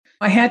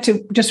I had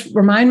to just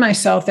remind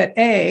myself that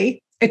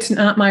A, it's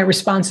not my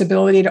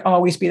responsibility to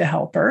always be the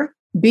helper.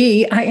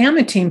 B, I am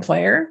a team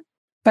player,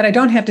 but I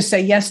don't have to say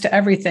yes to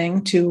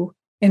everything to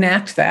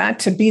enact that,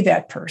 to be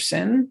that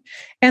person.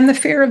 And the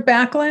fear of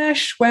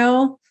backlash,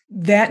 well,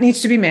 that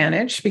needs to be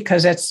managed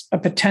because that's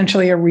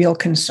potentially a real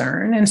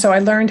concern. And so I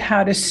learned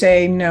how to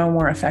say no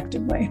more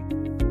effectively.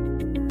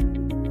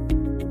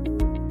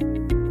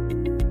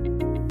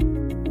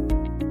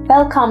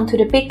 Welcome to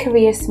the Big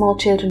Careers, Small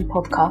Children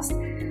podcast.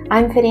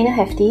 I'm Verena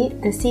Hefti,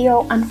 the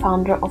CEO and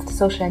founder of the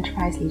social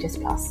enterprise Leaders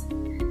Plus.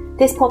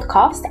 This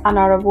podcast and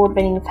our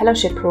award-winning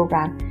fellowship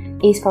program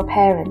is for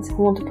parents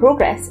who want to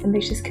progress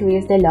ambitious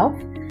careers they love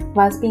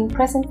whilst being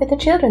present with the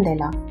children they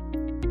love.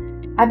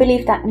 I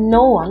believe that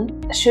no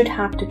one should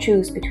have to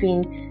choose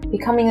between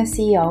becoming a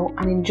CEO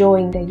and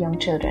enjoying their young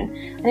children.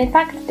 And in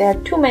fact, there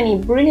are too many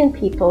brilliant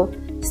people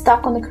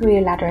stuck on the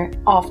career ladder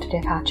after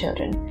they've had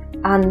children.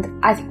 And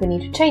I think we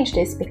need to change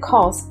this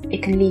because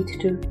it can lead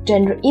to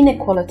gender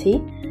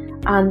inequality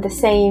and the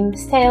same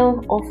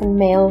stale, often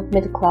male,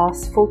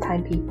 middle-class,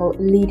 full-time people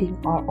leading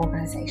our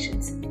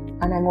organizations.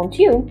 And I want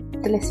you,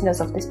 the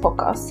listeners of this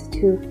podcast,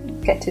 to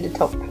get to the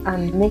top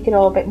and make it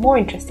all a bit more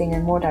interesting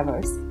and more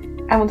diverse.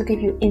 I want to give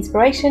you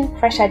inspiration,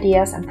 fresh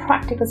ideas and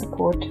practical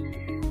support.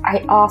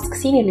 I ask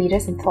senior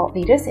leaders and thought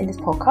leaders in this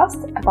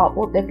podcast about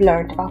what they've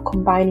learned about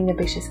combining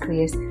ambitious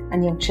careers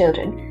and young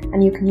children.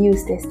 And you can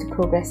use this to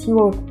progress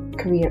your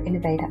career in a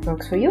way that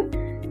works for you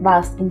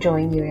whilst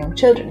enjoying your young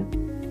children.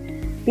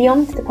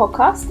 Beyond the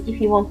podcast, if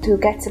you want to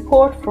get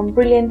support from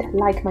brilliant,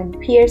 like-minded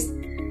peers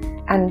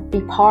and be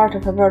part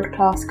of a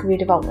world-class career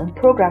development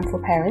program for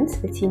parents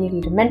with senior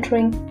leader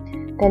mentoring,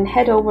 then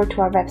head over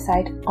to our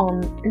website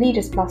on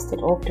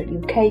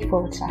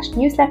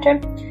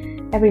leadersplus.org.uk/newsletter.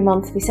 Every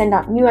month we send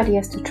out new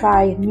ideas to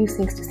try and new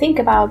things to think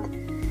about.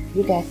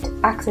 You get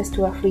access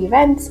to our free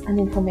events and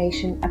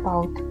information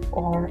about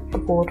our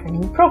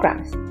award-winning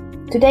programs.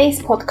 Today's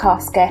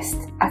podcast guest,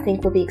 I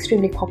think, will be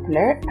extremely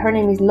popular. Her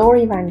name is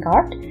Laurie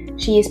Weingart.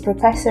 She is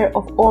Professor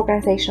of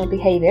Organizational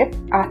Behavior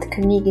at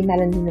Carnegie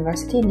Mellon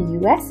University in the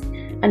US,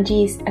 and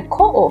she is a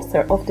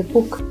co-author of the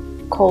book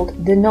called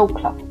The No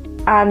Club.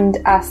 And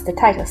as the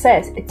title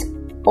says, it's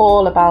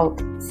all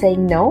about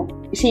saying no.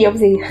 She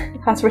obviously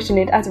has written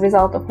it as a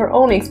result of her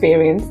own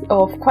experience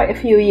of quite a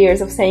few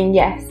years of saying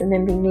yes and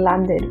then being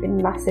landed with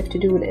massive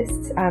to-do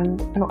lists and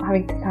not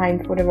having the time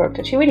for the work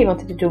that she really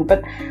wanted to do.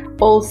 But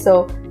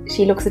also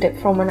she looks at it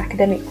from an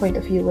academic point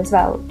of view as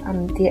well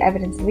and the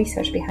evidence and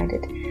research behind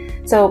it.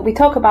 So we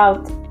talk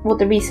about what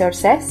the research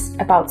says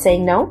about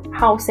saying no,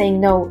 how saying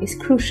no is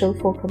crucial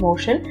for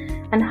promotion,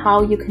 and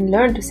how you can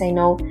learn to say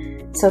no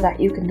so that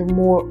you can do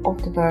more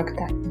of the work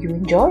that you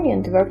enjoy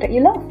and the work that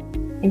you love.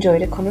 Enjoy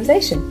the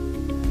conversation.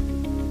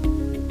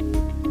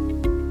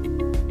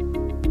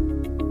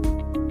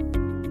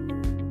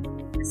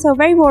 So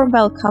very warm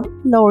welcome,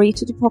 Laurie,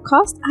 to the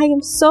podcast. I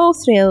am so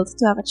thrilled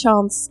to have a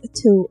chance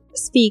to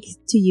speak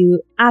to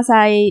you. As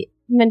I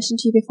mentioned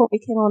to you before we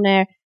came on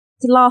air,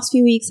 the last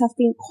few weeks have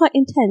been quite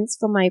intense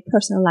for my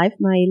personal life.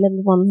 My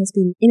little one has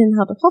been in and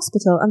out of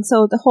hospital, and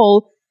so the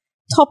whole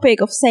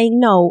topic of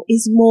saying no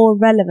is more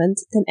relevant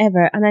than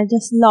ever, and I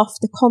just love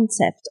the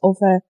concept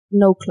of a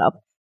no club.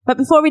 But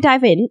before we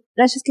dive in,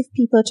 let's just give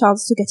people a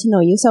chance to get to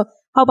know you. So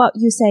how about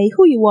you say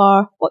who you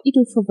are, what you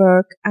do for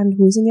work, and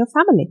who's in your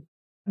family?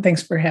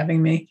 Thanks for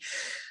having me.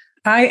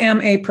 I am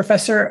a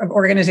professor of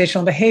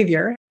organizational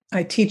behavior.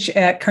 I teach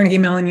at Carnegie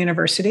Mellon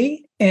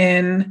University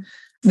in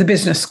the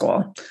business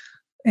school,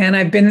 and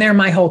I've been there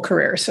my whole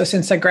career. So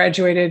since I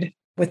graduated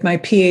with my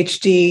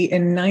PhD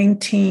in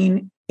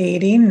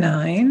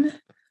 1989,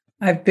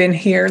 I've been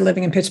here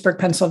living in Pittsburgh,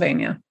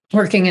 Pennsylvania,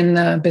 working in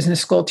the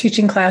business school,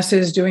 teaching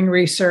classes, doing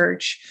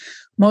research.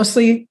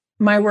 Mostly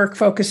my work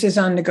focuses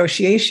on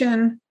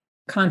negotiation,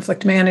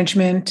 conflict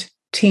management,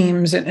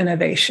 teams, and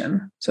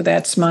innovation. So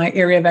that's my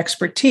area of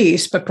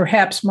expertise, but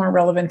perhaps more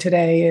relevant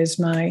today is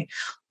my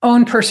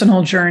own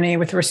personal journey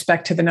with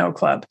respect to the No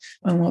Club,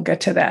 and we'll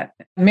get to that.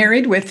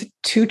 Married with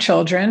 2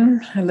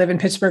 children. I live in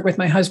Pittsburgh with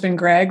my husband,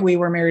 Greg. We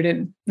were married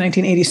in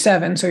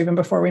 1987, so even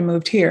before we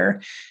moved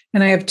here.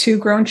 And I have 2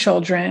 grown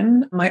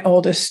children. My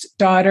oldest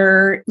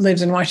daughter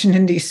lives in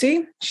Washington,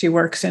 D.C. She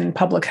works in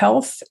public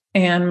health.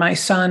 And my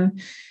son,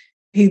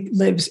 he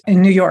lives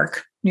in New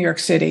York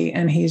City,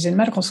 and he's in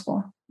medical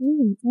school.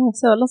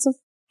 So lots of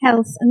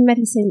health and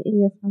medicine in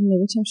your family,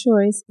 which I'm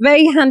sure is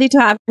very handy to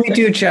have. We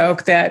do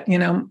joke that,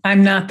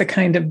 I'm not the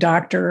kind of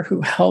doctor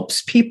who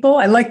helps people.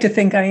 I like to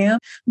think I am,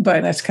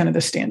 but that's kind of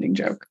the standing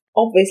joke.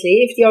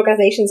 Obviously, if the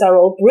organizations are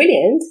all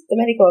brilliant, the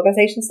medical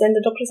organizations, then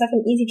the doctors have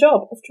an easy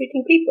job of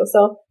treating people.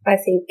 So I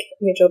think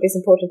your job is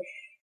important.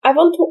 I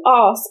want to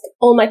ask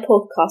all my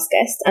podcast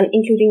guests, and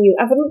including you,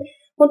 I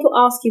want to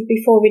ask you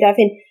before we dive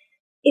in,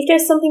 if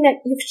there's something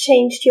that you've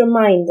changed your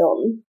mind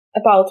on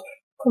about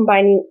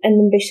combining an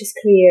ambitious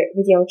career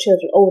with young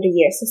children over the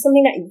years. So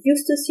something that you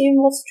used to assume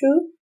was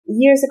true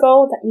years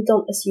ago that you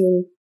don't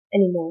assume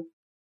anymore.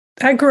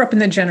 I grew up in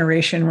the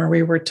generation where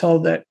we were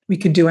told that we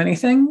could do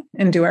anything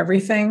and do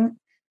everything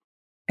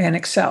and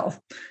excel.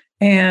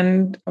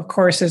 And of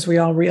course, as we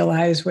all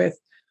realize with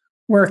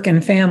work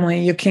and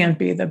family, you can't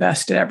be the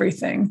best at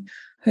everything.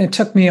 And it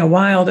took me a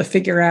while to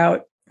figure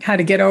out how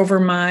to get over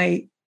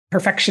my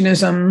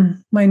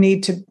perfectionism, my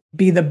need to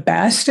be the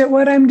best at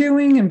what I'm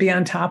doing and be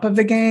on top of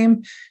the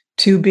game,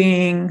 to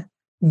being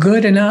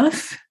good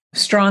enough,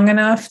 strong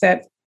enough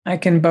that I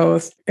can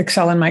both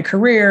excel in my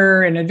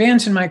career and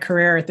advance in my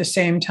career at the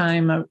same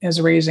time as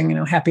raising,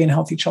 happy and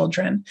healthy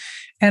children.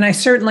 And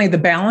the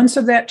balance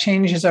of that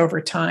changes over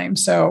time.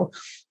 So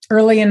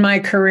early in my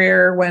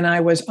career, when I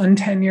was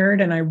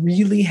untenured and I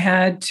really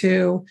had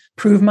to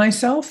prove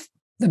myself,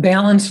 the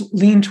balance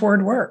leaned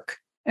toward work.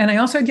 And I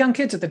also had young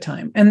kids at the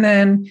time. And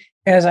then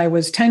as I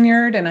was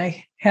tenured and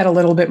I had a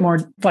little bit more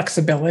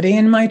flexibility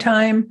in my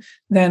time,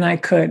 then I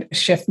could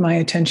shift my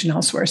attention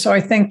elsewhere. So I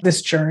think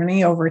this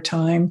journey over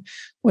time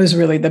was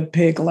really the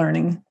big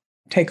learning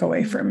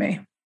takeaway for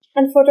me.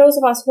 And for those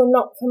of us who are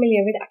not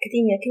familiar with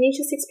academia, can you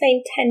just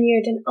explain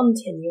tenured and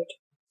untenured?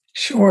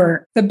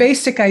 Sure. The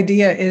basic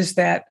idea is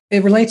that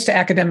it relates to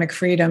academic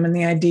freedom and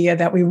the idea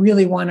that we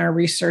really want our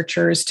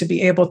researchers to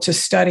be able to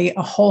study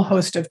a whole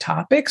host of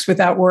topics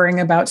without worrying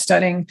about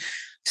studying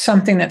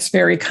something that's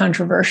very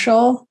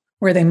controversial,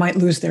 where they might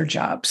lose their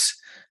jobs,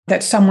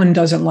 that someone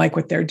doesn't like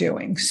what they're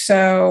doing.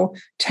 So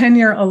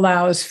tenure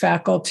allows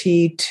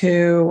faculty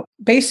to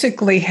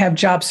basically have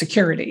job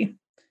security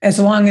as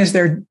long as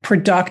they're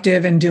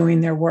productive and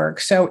doing their work.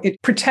 So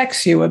it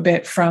protects you a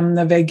bit from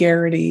the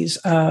vagaries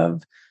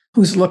of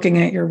who's looking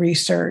at your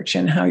research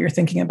and how you're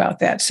thinking about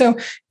that. So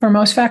for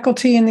most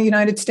faculty in the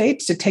United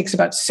States, it takes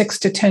about 6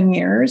 to 10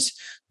 years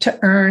to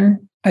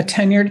earn a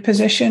tenured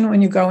position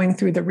when you're going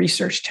through the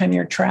research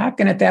tenure track.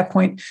 And at that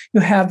point,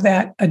 you have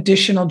that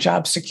additional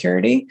job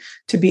security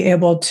to be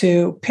able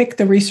to pick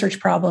the research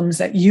problems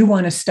that you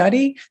want to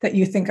study, that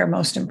you think are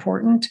most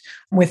important,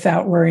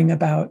 without worrying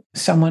about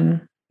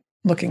someone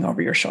looking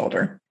over your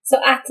shoulder. So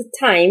at the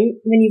time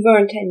when you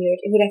weren't tenured,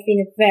 it would have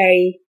been a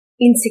very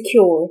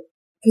insecure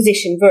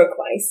position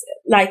work-wise,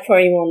 like for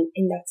anyone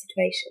in that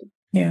situation.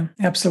 Yeah,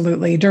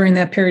 absolutely. During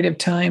that period of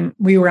time,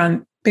 we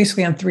were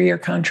basically on 3-year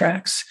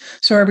contracts.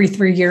 So every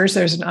 3 years,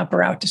 there's an up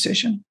or out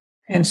decision.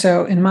 And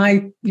so in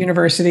my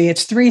university,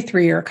 it's 3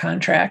 3-year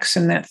contracts.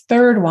 And that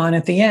third one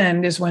at the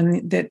end is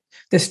when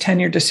this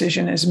tenure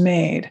decision is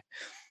made.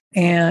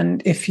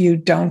 And if you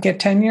don't get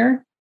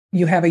tenure,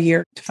 you have a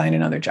year to find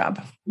another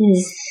job.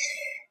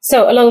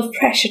 So a lot of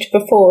pressure to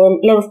perform,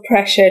 a lot of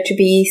pressure to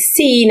be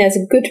seen as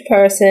a good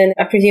person,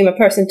 I presume a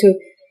person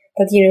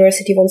that the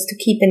university wants to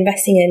keep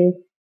investing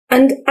in.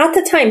 And at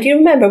the time, do you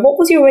remember, what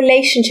was your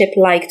relationship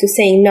like to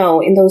saying no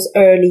in those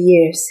early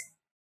years?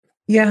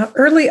 Yeah,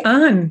 early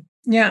on.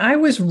 Yeah, I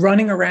was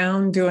running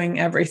around doing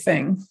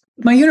everything.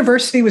 My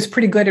university was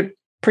pretty good at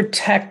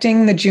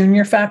protecting the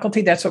junior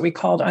faculty. That's what we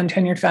called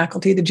untenured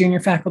faculty, the junior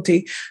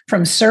faculty,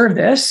 from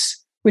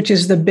service, which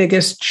is the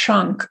biggest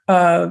chunk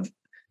of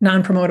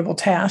non-promotable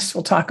tasks.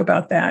 We'll talk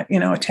about that,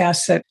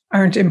 tasks that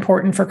aren't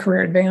important for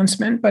career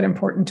advancement, but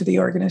important to the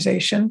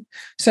organization.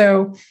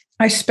 So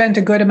I spent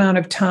a good amount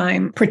of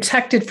time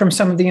protected from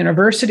some of the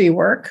university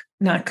work,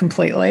 not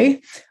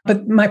completely,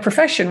 but my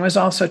profession was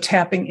also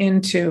tapping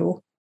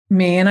into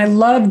me, and I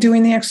loved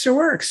doing the extra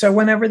work. So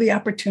whenever the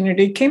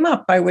opportunity came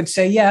up, I would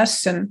say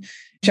yes and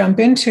jump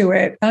into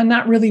it,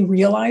 not really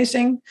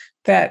realizing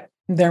that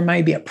there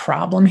might be a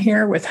problem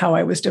here with how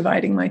I was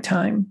dividing my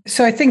time.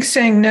 So I think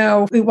saying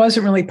no, it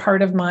wasn't really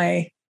part of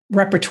my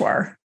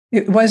repertoire.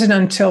 It wasn't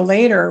until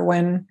later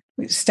when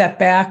we stepped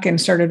back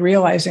and started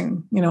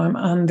realizing, I'm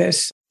on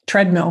this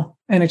treadmill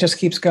and it just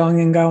keeps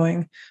going and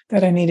going,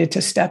 that I needed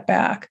to step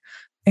back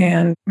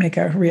and make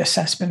a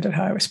reassessment of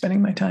how I was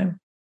spending my time.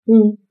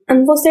 And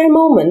was there a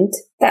moment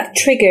that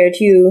triggered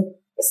you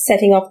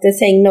setting up the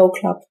Saying No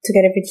Club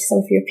together with some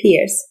of your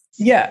peers?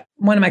 Yeah.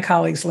 One of my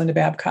colleagues, Linda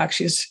Babcock,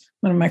 she's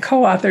one of my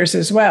co-authors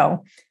as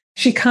well.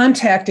 She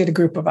contacted a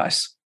group of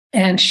us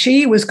and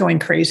she was going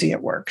crazy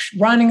at work,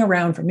 running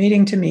around from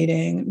meeting to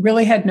meeting,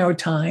 really had no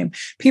time.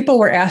 People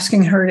were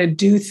asking her to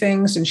do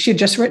things, and she had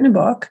just written a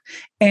book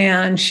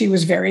and she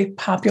was a very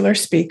popular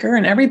speaker,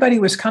 and everybody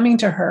was coming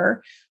to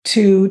her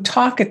to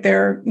talk at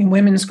their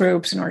women's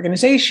groups and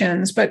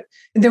organizations. But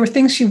there were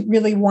things she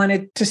really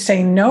wanted to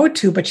say no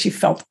to, but she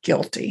felt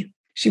guilty.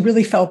 She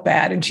really felt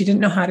bad and she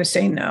didn't know how to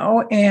say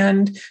no.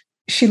 And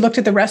she looked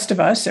at the rest of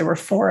us, there were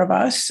 4 of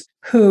us,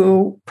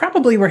 who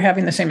probably were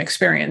having the same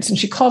experience. And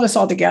she called us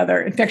all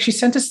together. In fact, she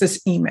sent us this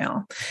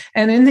email.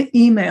 And in the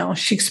email,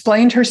 she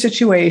explained her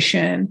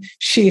situation.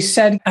 She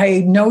said, I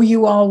know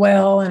you all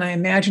well, and I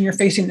imagine you're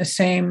facing the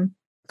same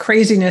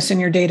craziness in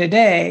your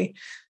day-to-day.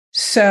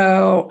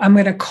 So I'm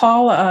going to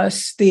call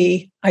us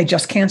the I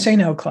Just Can't Say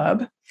No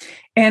Club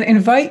and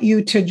invite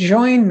you to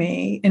join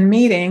me in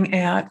meeting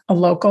at a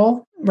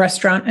local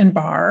restaurant and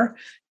bar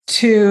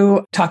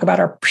to talk about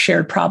our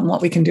shared problem,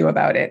 what we can do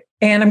about it.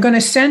 And I'm going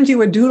to send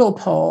you a doodle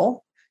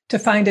poll to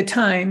find a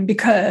time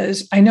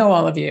because I know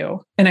all of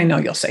you and I know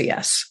you'll say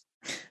yes.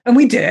 And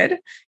we did.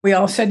 We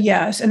all said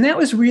yes. And that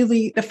was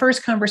really the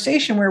first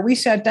conversation where we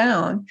sat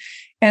down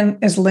And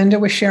as Linda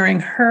was sharing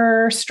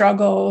her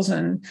struggles,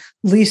 and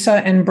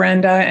Lisa and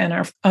Brenda and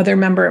our other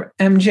member,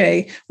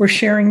 MJ, were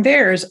sharing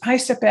theirs, I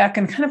stepped back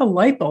and kind of a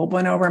light bulb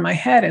went over my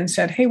head and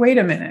said, hey, wait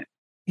a minute.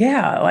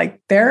 Yeah,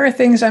 like there are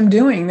things I'm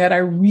doing that I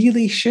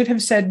really should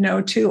have said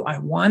no to. I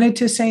wanted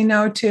to say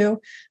no to,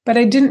 but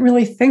I didn't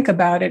really think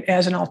about it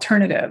as an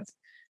alternative.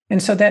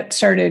 And so that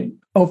started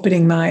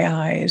opening my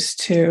eyes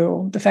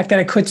to the fact that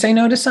I could say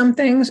no to some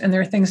things, and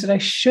there are things that I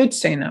should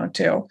say no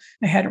to.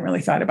 I hadn't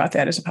really thought about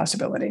that as a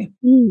possibility.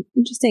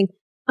 Interesting.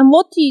 And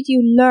what did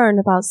you learn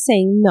about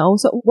saying no?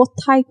 So what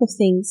type of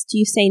things do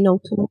you say no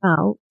to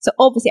now? So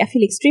obviously I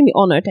feel extremely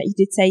honored that you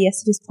did say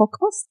yes to this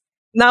podcast.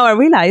 Now I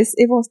realize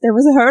there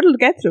was a hurdle to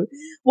get through.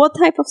 What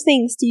type of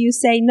things do you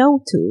say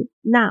no to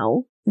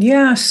now?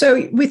 Yeah,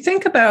 so we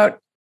think about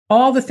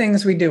all the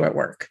things we do at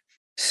work.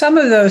 Some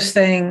of those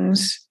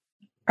things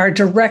are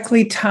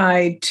directly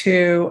tied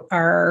to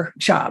our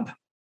job.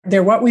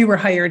 They're what we were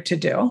hired to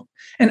do.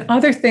 And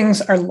other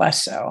things are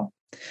less so.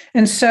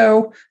 And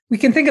so we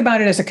can think about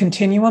it as a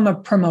continuum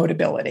of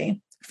promotability.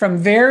 From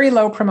very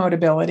low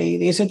promotability,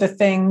 these are the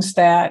things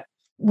that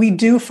we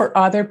do for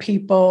other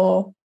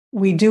people.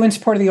 We do in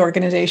support of the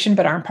organization,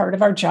 but aren't part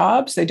of our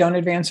jobs. They don't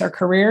advance our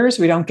careers.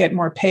 We don't get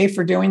more pay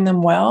for doing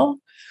them well.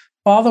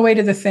 All the way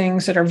to the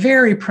things that are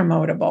very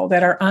promotable,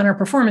 that are on our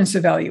performance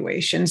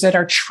evaluations, that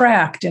are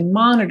tracked and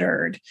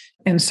monitored,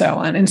 and so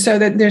on. And so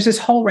that there's this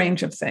whole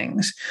range of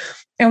things.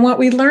 And what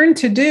we learned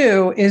to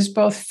do is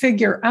both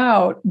figure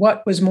out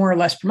what was more or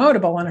less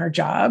promotable in our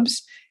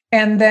jobs,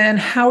 and then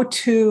how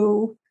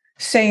to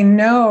say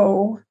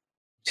no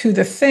to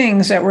the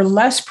things that were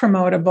less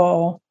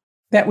promotable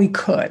that we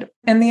could.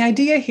 And the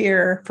idea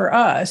here for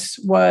us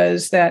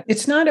was that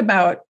it's not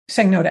about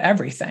saying no to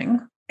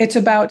everything. It's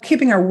about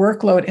keeping our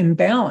workload in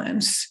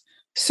balance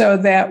so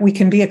that we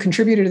can be a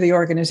contributor to the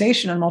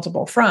organization on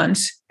multiple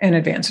fronts and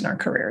advance in our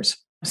careers.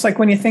 It's like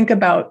when you think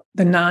about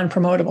the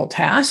non-promotable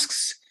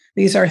tasks,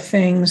 these are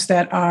things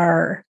that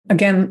are,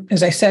 again,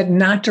 as I said,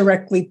 not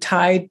directly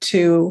tied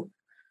to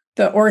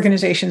the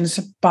organization's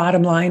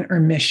bottom line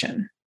or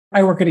mission.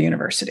 I work at a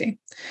university,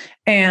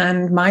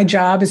 and my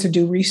job is to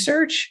do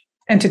research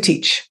and to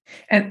teach.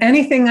 And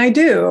anything I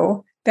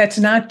do that's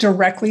not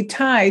directly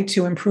tied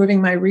to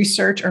improving my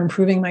research or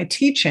improving my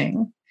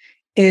teaching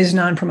is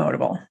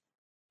non-promotable.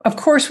 Of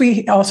course,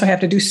 we also have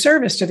to do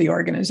service to the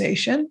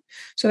organization.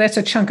 So that's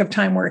a chunk of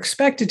time we're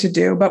expected to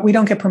do, but we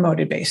don't get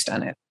promoted based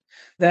on it.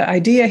 The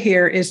idea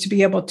here is to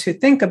be able to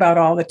think about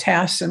all the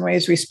tasks and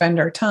ways we spend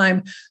our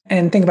time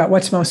and think about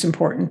what's most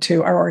important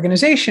to our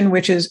organization,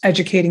 which is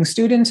educating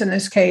students in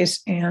this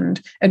case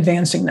and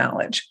advancing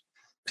knowledge.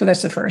 So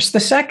that's the first.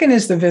 The second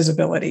is the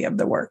visibility of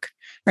the work.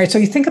 Right. So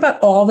you think about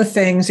all the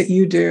things that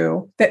you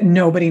do that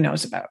nobody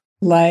knows about,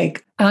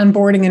 like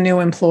onboarding a new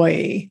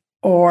employee,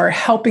 or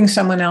helping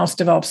someone else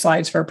develop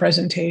slides for a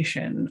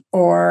presentation,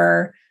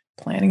 or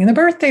planning the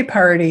birthday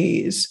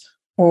parties,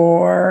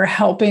 or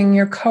helping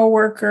your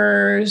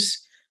coworkers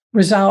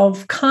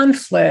resolve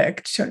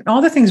conflict,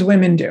 all the things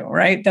women do,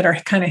 right, that are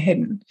kind of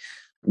hidden.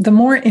 The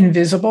more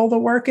invisible the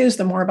work is,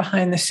 the more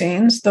behind the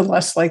scenes, the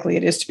less likely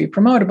it is to be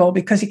promotable,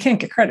 because you can't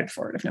get credit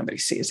for it if nobody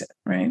sees it,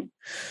 right?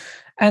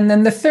 And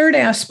then the third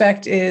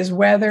aspect is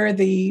whether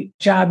the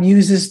job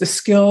uses the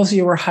skills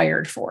you were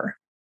hired for.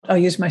 I'll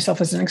use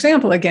myself as an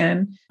example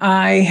again.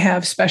 I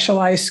have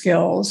specialized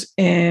skills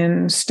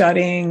in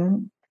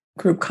studying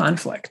group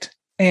conflict.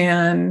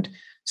 And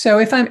so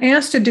if I'm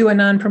asked to do a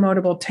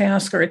non-promotable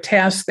task, or a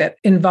task that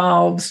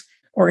involves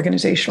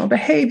organizational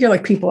behavior,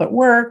 like people at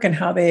work and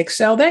how they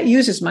excel, that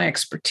uses my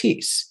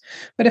expertise.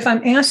 But if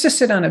I'm asked to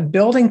sit on a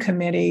building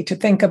committee to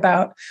think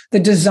about the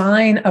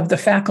design of the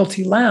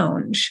faculty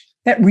lounge,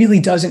 that really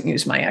doesn't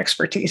use my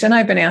expertise. And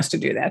I've been asked to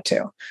do that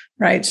too,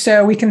 right?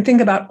 So we can think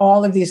about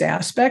all of these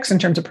aspects in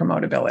terms of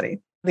promotability.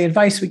 The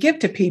advice we give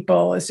to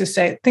people is to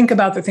say, think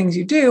about the things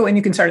you do, and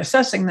you can start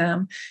assessing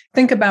them.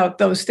 Think about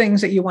those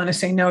things that you want to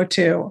say no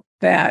to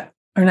that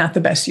are not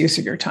the best use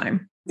of your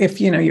time, if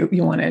you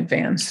want to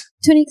advance.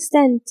 To an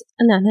extent,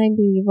 and I may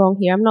be wrong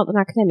here, I'm not an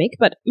academic,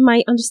 but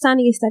my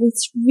understanding is that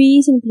it's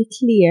reasonably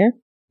clear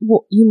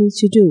what you need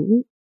to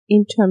do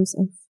in terms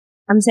of,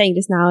 I'm saying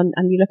this now and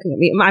you're looking at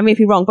me, I may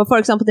be wrong, but for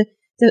example,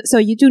 so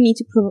you do need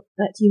to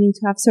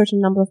have a certain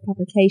number of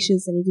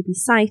publications that need to be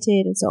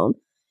cited and so on.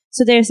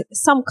 So there's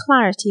some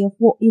clarity of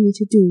what you need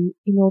to do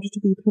in order to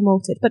be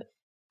promoted. But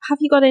have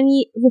you got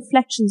any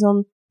reflections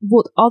on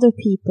what other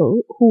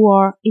people who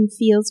are in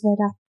fields where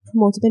that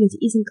promotability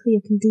isn't clear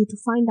can do to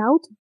find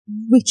out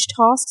which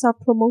tasks are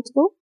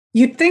promotable?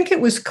 You'd think it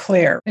was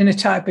clear in a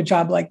type of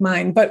job like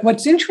mine, but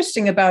what's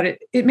interesting about it,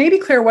 it may be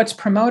clear what's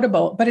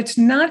promotable, but it's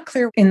not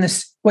clear in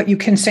this what you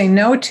can say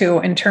no to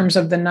in terms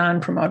of the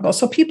non-promotable.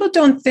 So people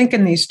don't think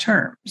in these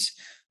terms.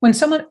 When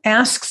someone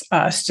asks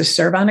us to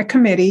serve on a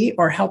committee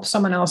or help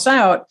someone else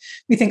out,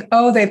 we think,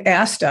 oh, they've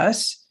asked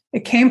us.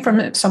 It came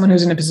from someone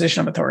who's in a position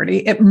of authority.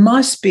 It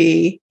must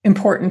be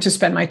important to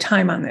spend my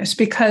time on this,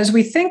 because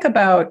we think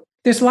about,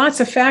 there's lots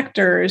of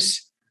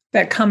factors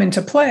that come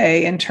into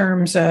play in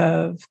terms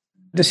of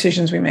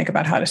decisions we make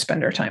about how to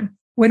spend our time.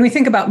 When we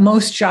think about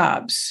most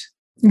jobs,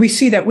 we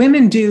see that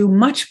women do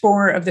much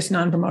more of this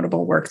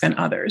non-promotable work than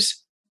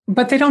others,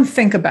 but they don't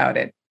think about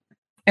it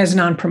as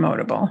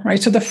non-promotable,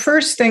 right? So the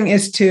first thing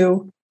is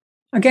to,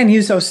 again,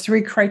 use those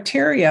 3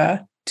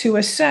 criteria to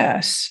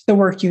assess the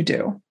work you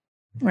do,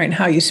 right? And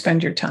how you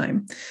spend your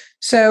time.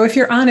 So if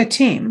you're on a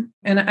team,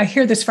 and I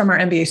hear this from our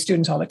MBA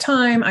students all the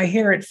time, I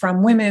hear it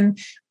from women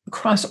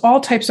across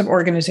all types of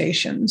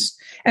organizations,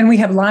 and we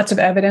have lots of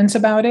evidence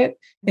about it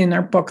in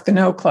our book, The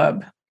No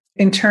Club,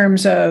 in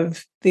terms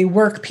of the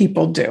work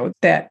people do,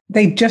 that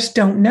they just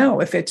don't know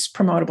if it's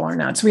promotable or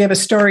not. So we have a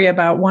story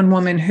about one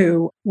woman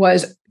who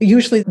was,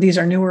 usually these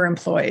are newer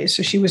employees,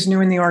 so she was new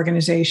in the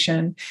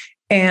organization,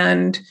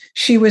 and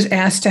she was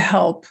asked to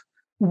help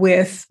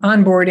with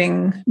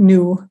onboarding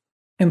new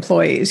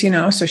employees,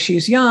 so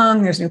she's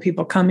young, there's new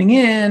people coming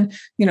in,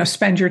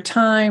 spend your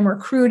time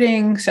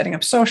recruiting, setting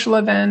up social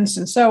events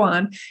and so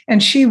on.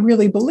 And she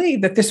really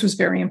believed that this was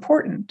very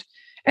important.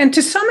 And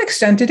to some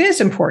extent, it is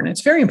important.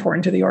 It's very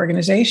important to the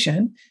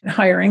organization,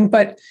 hiring.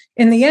 But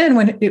in the end,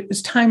 when it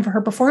was time for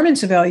her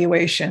performance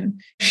evaluation,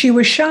 she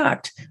was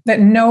shocked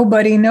that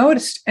nobody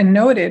noticed and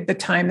noted the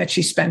time that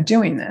she spent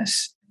doing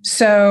this.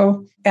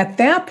 So at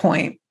that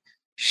point,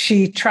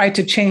 she tried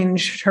to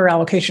change her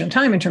allocation of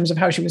time in terms of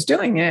how she was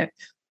doing it.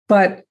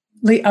 But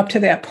up to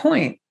that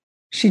point,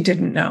 she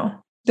didn't know.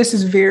 This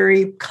is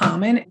very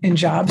common in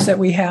jobs that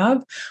we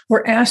have.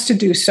 We're asked to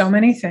do so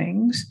many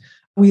things.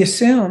 We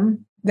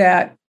assume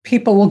that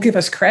people will give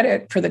us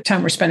credit for the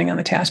time we're spending on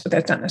the task, but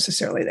that's not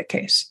necessarily the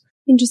case.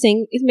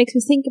 Interesting. It makes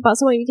me think about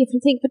so many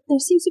different things, but there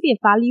seems to be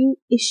a value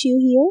issue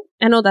here.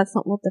 I know that's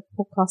not what the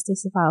podcast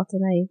is about,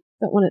 and I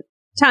don't want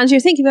to challenge your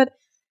thinking, but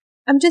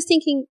I'm just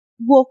thinking,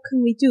 what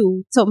can we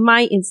do? So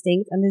my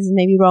instinct, and this is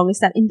maybe wrong, is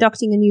that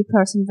inducting a new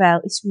person well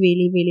is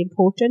really, really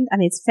important,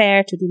 and it's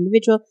fair to the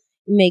individual.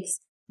 It makes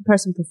the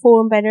person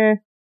perform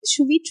better.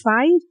 Should we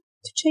try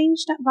to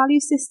change that value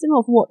system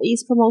of what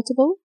is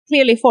promotable?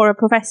 Clearly for a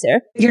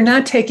professor. You're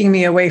not taking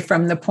me away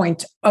from the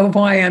point of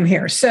why I'm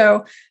here.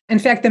 So in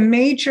fact, the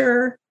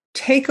major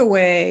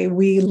takeaway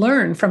we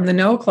learned from the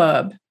No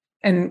Club,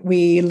 and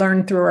we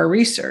learned through our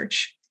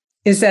research,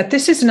 is that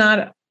this is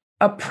not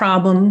a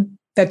problem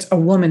that's a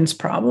woman's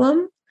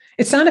problem.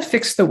 It's not a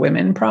fix the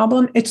women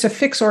problem. It's a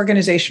fix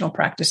organizational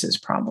practices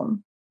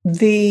problem.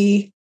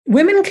 The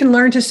women can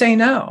learn to say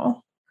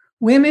no.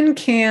 Women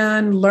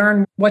can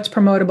learn what's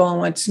promotable and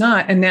what's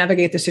not and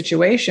navigate the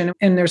situation.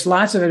 And there's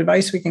lots of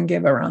advice we can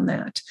give around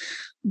that.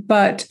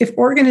 But if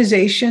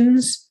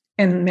organizations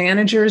and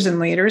managers and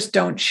leaders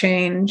don't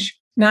change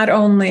not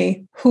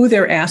only who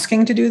they're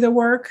asking to do the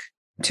work,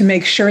 to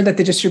make sure that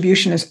the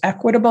distribution is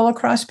equitable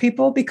across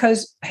people,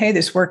 because, hey,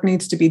 this work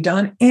needs to be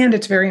done, and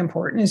it's very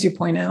important, as you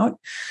point out.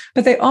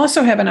 But they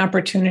also have an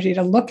opportunity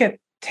to look at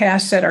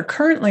tasks that are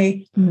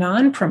currently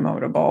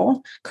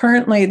non-promotable,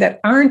 currently that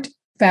aren't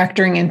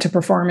factoring into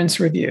performance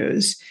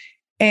reviews,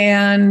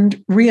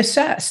 and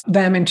reassess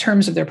them in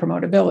terms of their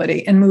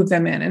promotability and move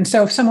them in. And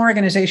so some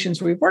organizations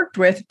we've worked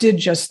with did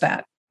just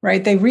that,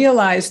 right? They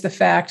realized the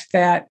fact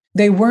that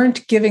they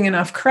weren't giving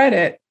enough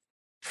credit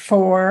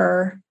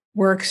for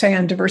work, say,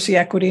 on diversity,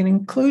 equity, and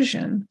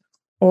inclusion,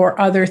 or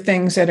other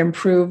things that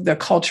improve the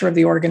culture of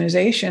the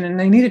organization. And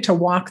they needed to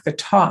walk the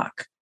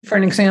talk. For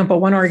an example,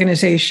 one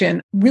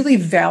organization really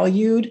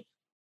valued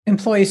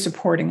employees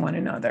supporting one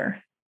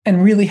another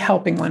and really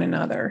helping one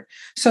another.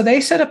 So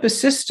they set up a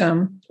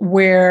system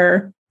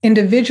where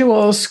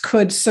individuals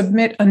could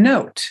submit a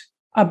note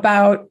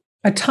about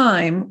a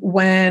time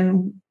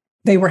when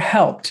they were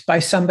helped by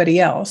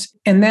somebody else.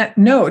 And that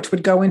note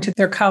would go into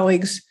their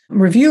colleagues'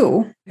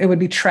 review. It would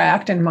be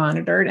tracked and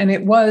monitored. And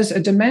it was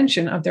a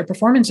dimension of their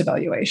performance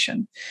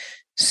evaluation.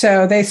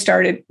 So they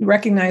started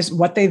recognize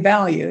what they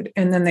valued,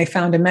 and then they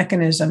found a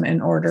mechanism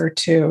in order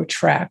to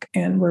track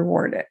and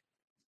reward it.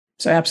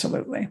 So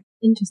absolutely.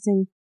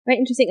 Interesting. Very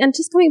interesting. And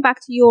just coming back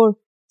to your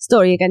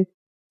story again,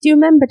 do you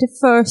remember the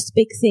first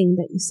big thing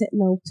that you said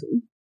no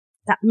to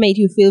that made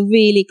you feel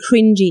really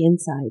cringy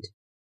inside?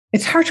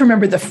 It's hard to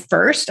remember the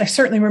first. I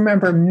certainly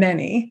remember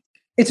many.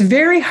 It's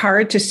very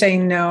hard to say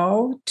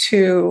no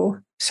to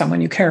someone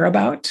you care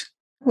about,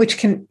 which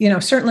can,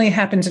 certainly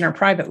happens in our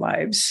private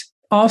lives.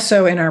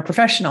 Also in our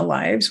professional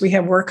lives, we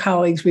have work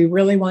colleagues we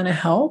really want to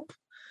help,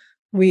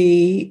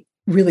 we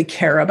really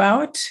care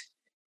about,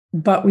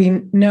 but we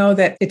know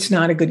that it's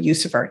not a good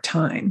use of our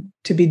time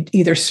to be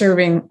either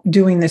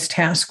doing this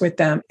task with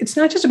them. It's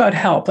not just about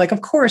help. Like,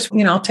 of course,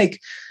 I'll take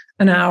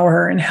an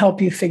hour and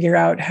help you figure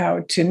out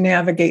how to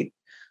navigate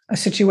a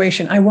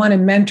situation. I want to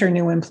mentor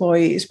new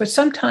employees, but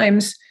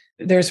sometimes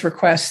there's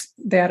requests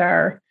that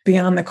are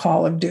beyond the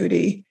call of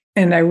duty,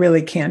 and I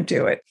really can't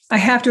do it. I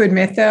have to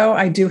admit, though,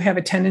 I do have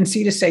a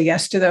tendency to say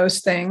yes to those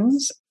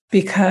things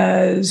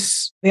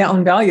because the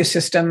own value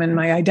system and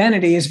my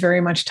identity is very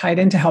much tied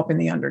into helping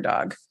the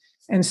underdog.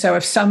 And so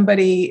if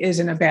somebody is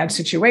in a bad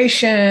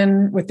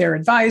situation with their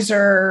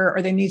advisor,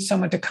 or they need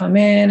someone to come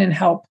in and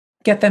help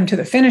get them to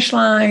the finish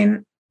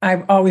line,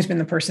 I've always been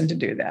the person to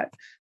do that.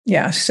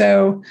 Yeah.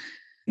 So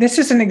this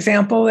is an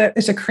example that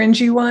is a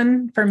cringy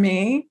one for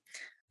me.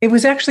 it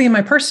was actually in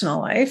my personal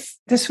life.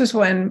 This was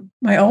when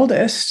my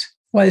oldest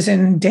was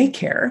in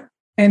daycare,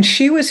 and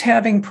she was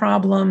having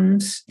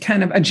problems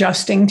kind of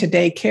adjusting to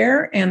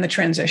daycare and the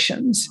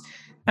transitions.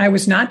 I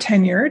was not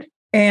tenured,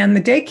 and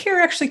the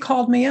daycare actually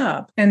called me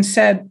up and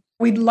said,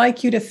 we'd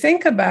like you to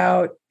think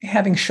about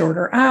having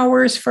shorter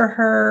hours for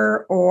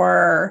her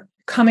or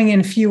coming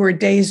in fewer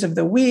days of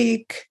the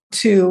week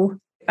to,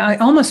 I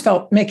almost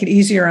felt, make it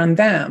easier on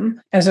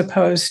them as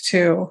opposed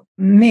to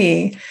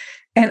me.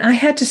 And I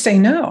had to say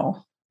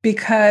no,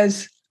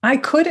 because I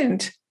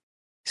couldn't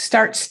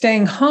start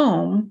staying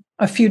home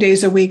a few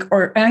days a week,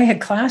 or I had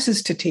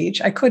classes to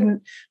teach. I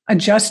couldn't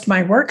adjust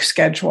my work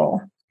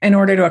schedule in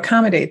order to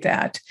accommodate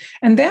that.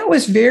 And that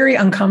was very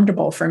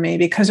uncomfortable for me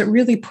because it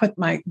really put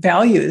my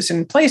values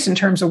in place in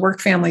terms of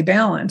work-family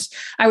balance.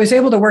 I was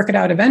able to work it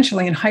out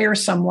eventually and hire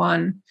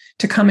someone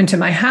to come into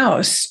my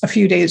house a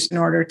few days in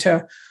order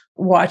to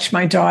watch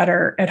my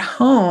daughter at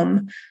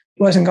home.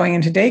 I wasn't going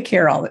into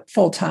daycare all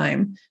full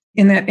time.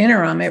 In that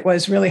interim, it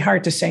was really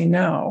hard to say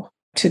no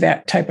to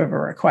that type of a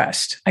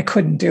request. I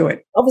couldn't do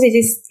it. Obviously,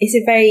 this is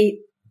a very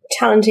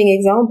challenging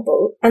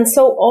example. And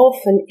so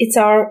often it's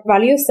our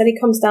values that it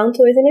comes down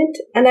to, isn't it?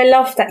 And I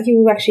love that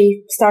you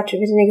actually started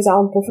with an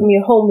example from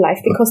your home life,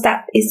 because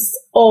that is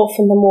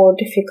often the more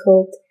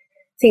difficult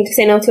thing to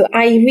say no to.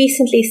 I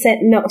recently said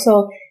no.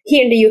 So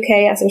here in the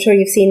UK, as I'm sure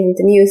you've seen in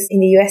the news in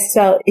the US as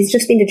well, it's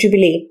just been the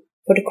Jubilee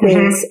for the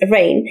Queen's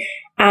reign.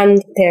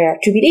 And there are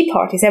Jubilee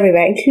parties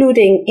everywhere,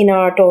 including in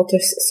our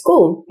daughter's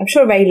school. I'm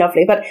sure very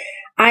lovely. But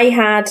I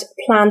had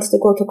planned to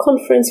go to a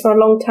conference for a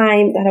long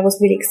time that I was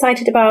really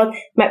excited about.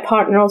 My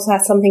partner also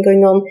had something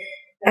going on.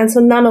 And so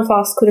none of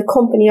us could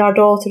accompany our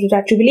daughter to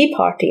that Jubilee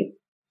party.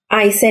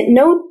 I said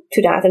no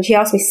to that. And she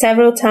asked me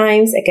several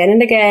times, again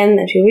and again,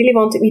 and she really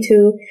wanted me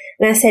to.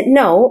 And I said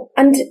no.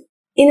 And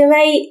in a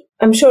way,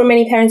 I'm sure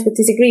many parents would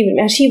disagree with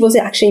me. And she was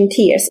actually in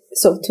tears.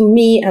 So to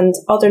me and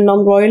other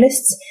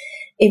non-royalists,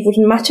 it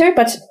wouldn't matter.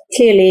 But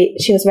clearly,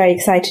 she was very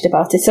excited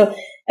about it. So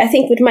I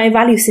think with my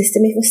value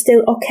system, it was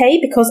still okay,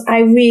 because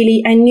I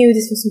knew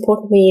this was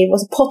important to me. It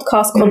was a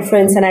podcast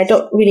conference, and I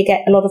don't really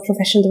get a lot of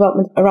professional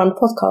development around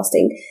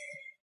podcasting.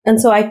 And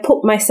so I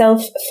put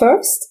myself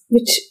first,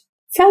 which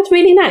felt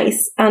really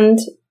nice. And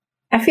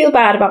I feel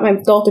bad about my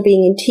daughter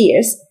being in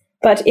tears,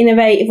 but in a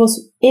way it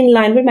was in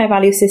line with my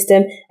value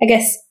system. I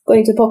guess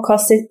going to a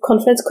podcast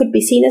conference could be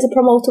seen as a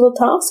promotable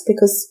task,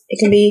 because it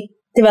can be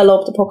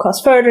developed the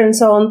podcast further and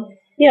so on.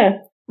 Yeah.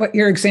 What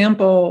your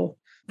example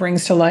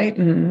brings to light,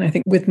 and I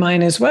think with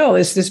mine as well,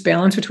 is this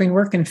balance between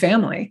work and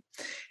family.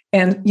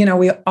 And,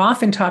 we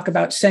often talk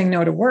about saying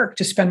no to work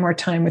to spend more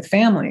time with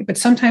family, but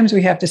sometimes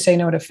we have to say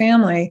no to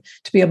family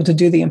to be able to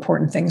do the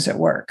important things at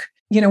work.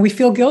 We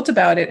feel guilt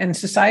about it, and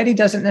society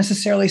doesn't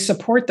necessarily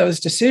support those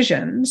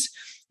decisions.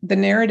 The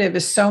narrative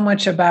is so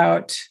much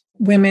about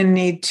women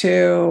need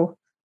to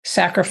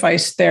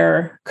sacrifice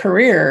their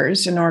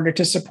careers in order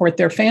to support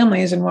their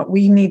families. And what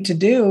we need to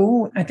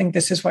do, I think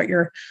this is what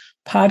your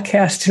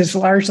podcast is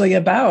largely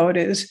about,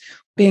 is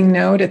being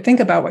know to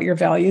think about what your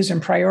values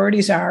and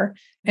priorities are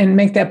and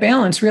make that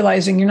balance,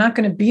 realizing you're not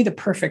going to be the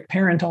perfect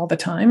parent all the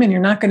time, and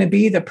you're not going to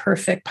be the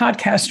perfect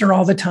podcaster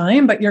all the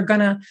time, but you're going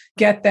to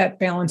get that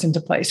balance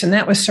into place. And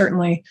that was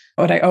certainly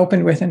what I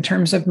opened with in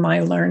terms of my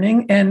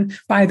learning. And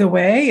by the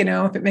way,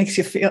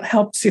 if it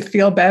helps you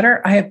feel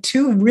better, I have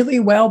two really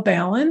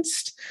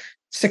well-balanced,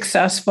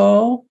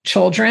 successful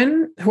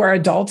children who are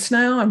adults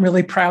now. I'm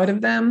really proud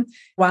of them.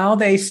 While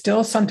they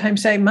still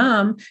sometimes say,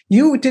 Mom,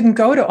 you didn't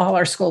go to all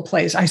our school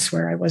plays. I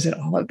swear I was at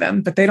all of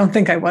them, but they don't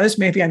think I was.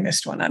 Maybe I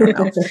missed one. I don't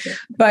know.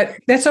 But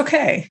that's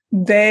okay.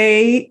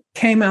 They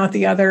came out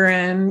the other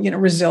end,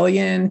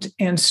 resilient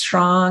and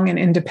strong and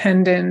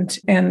independent.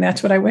 And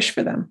that's what I wish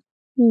for them.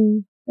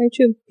 Very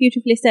true.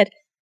 Beautifully said.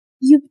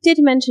 You did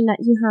mention that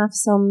you have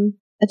some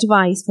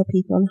advice for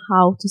people on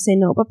how to say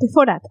no. But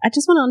before that, I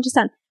just want to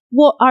understand,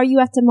 what are you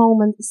at the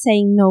moment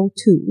saying no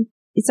to?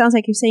 It sounds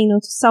like you're saying no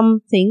to some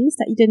things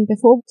that you didn't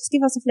before. Just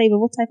give us a flavor.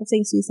 What type of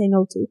things do you say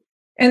no to?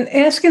 And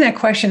asking that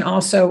question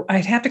also,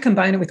 I'd have to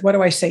combine it with, what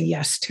do I say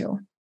yes to?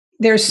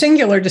 There's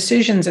singular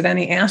decisions at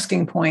any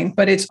asking point,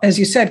 but it's, as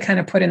you said, kind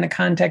of put in the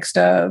context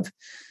of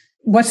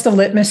what's the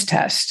litmus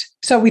test?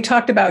 So we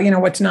talked about,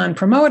 what's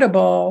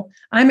non-promotable.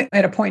 I'm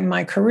at a point in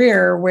my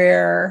career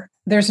where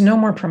there's no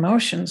more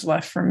promotions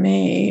left for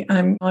me.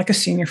 I'm like a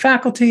senior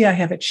faculty. I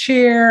have a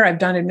chair. I've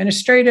done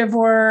administrative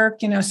work,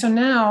 so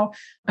now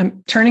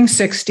I'm turning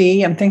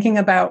 60. I'm thinking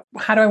about,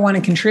 how do I want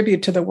to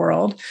contribute to the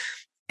world?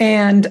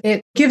 And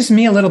it gives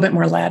me a little bit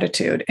more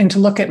latitude and to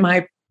look at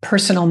my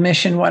personal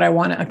mission, what I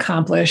want to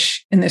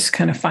accomplish in this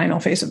kind of final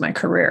phase of my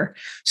career.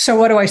 So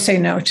what do I say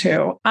no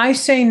to? I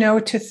say no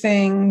to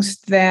things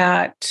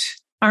that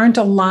aren't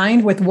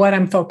aligned with what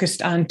I'm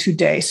focused on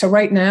today. So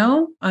right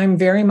now, I'm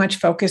very much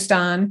focused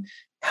on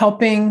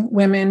helping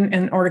women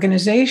and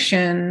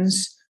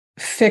organizations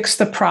fix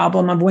the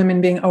problem of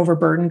women being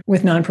overburdened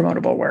with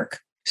non-promotable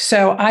work.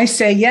 So I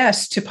say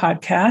yes to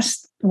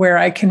podcasts where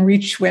I can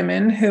reach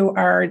women who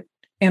are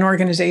and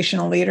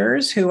organizational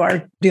leaders who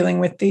are dealing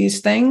with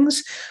these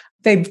things.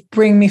 They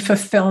bring me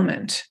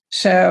fulfillment.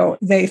 So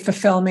they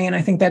fulfill me. And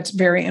I think that's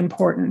very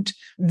important.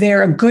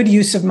 They're a good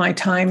use of my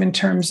time in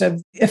terms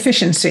of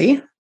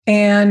efficiency.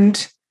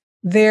 And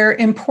they're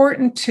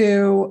important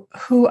to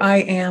who I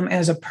am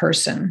as a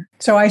person.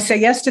 So I say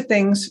yes to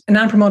things,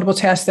 non-promotable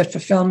tasks that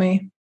fulfill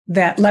me,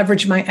 that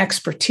leverage my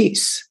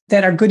expertise,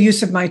 that are good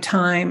use of my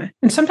time.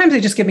 And sometimes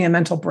they just give me a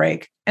mental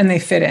break and they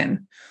fit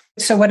in.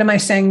 So what am I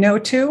saying no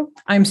to?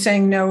 I'm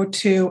saying no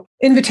to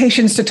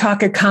invitations to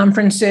talk at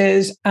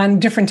conferences on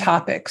different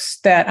topics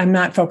that I'm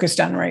not focused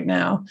on right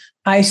now.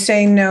 I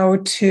say no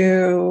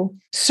to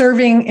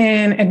serving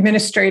in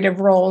administrative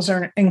roles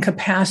or in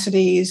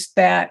capacities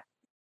that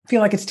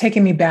feel like it's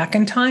taking me back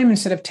in time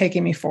instead of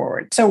taking me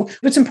forward. So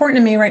what's important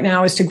to me right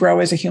now is to grow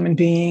as a human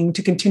being,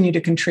 to continue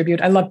to contribute.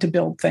 I love to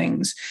build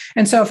things.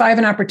 And so if I have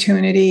an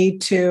opportunity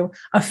to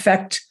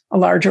affect a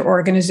larger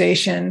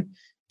organization,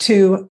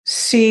 to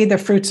see the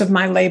fruits of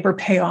my labor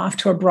pay off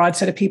to a broad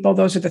set of people,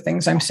 those are the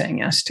things I'm saying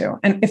yes to.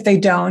 And if they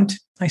don't,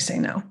 I say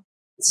no.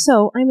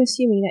 So I'm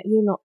assuming that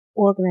you're not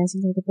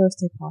organizing all the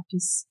birthday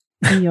parties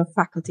in your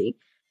faculty.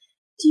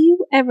 Do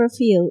you ever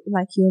feel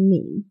like you're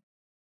mean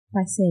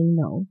by saying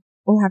no?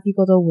 Or have you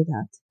got over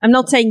that? I'm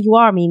not saying you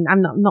are mean.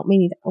 I'm not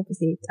meaning that.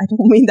 Obviously, I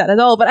don't mean that at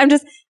all. But I'm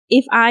just,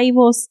 if I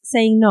was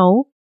saying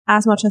no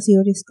as much as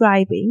you're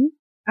describing,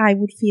 I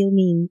would feel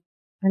mean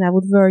and I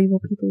would worry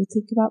what people would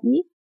think about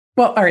me.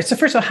 Well, all right. So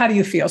first of all, how do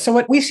you feel? So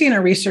what we see in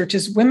our research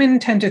is women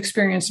tend to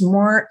experience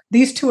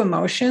these two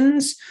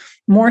emotions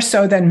more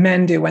so than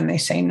men do when they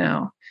say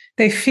no.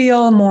 They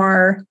feel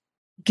more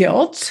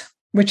guilt,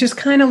 which is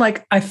kind of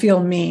like, I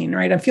feel mean,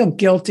 right? I feel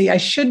guilty. I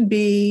should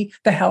be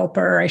the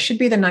helper. I should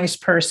be the nice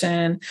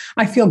person.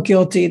 I feel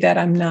guilty that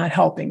I'm not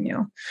helping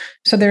you.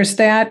 So there's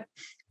that.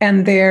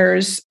 And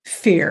there's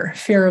fear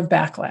of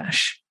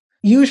backlash.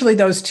 Usually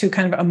those two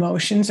kind of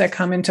emotions that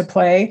come into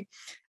play.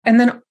 And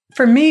then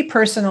for me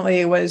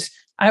personally,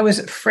 I was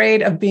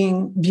afraid of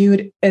being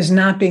viewed as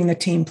not being the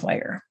team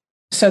player,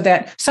 so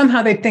that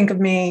somehow they'd think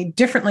of me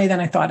differently than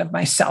I thought of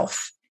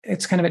myself.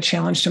 It's kind of a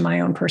challenge to my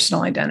own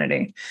personal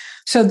identity.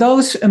 So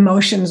those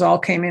emotions all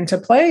came into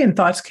play and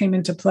thoughts came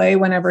into play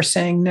whenever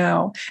saying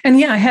no. And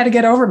yeah, I had to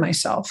get over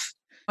myself.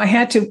 I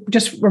had to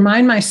just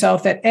remind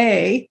myself that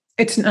A,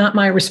 it's not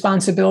my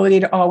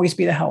responsibility to always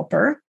be the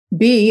helper.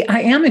 B,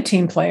 I am a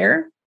team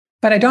player,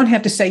 but I don't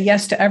have to say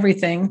yes to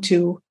everything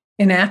to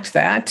enact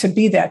that, to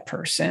be that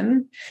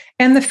person.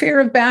 And the fear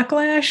of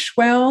backlash,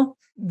 well,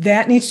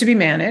 that needs to be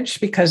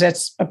managed because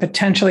that's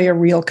potentially a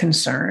real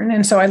concern.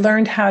 And so I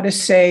learned how to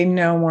say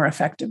no more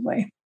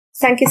effectively.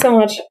 Thank you so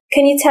much.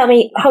 Can you tell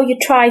me how you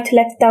try to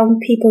let down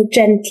people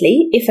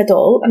gently, if at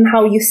all, and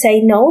how you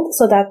say no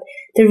so that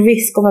the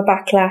risk of a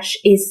backlash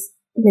is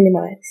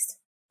minimized?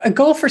 A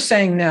goal for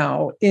saying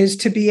no is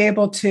to be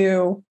able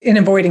to, in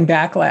avoiding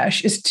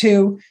backlash, is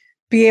to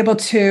be able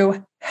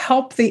to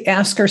help the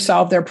asker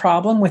solve their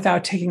problem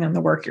without taking on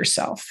the work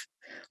yourself.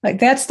 Like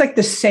that's like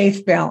the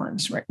safe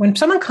balance, right? When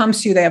someone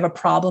comes to you, they have a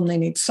problem they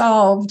need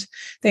solved,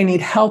 they need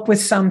help with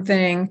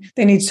something,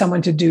 they need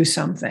someone to do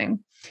something.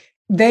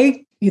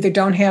 They either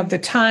don't have the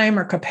time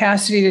or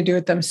capacity to do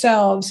it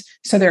themselves,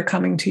 so they're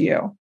coming to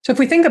you. So if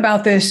we think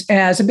about this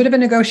as a bit of a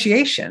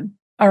negotiation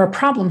or a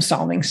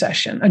problem-solving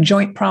session, a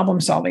joint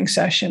problem-solving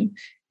session,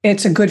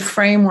 it's a good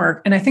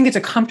framework. And I think it's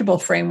a comfortable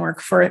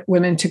framework for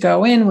women to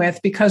go in with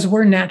because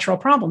we're natural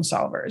problem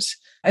solvers,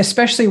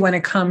 especially when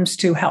it comes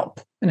to help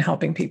and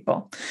helping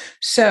people.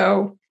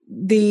 So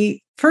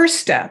the first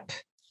step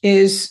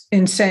is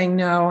in saying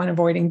no and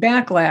avoiding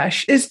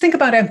backlash is think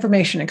about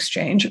information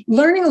exchange,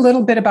 learning a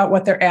little bit about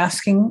what they're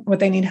asking, what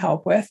they need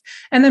help with,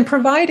 and then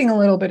providing a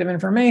little bit of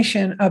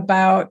information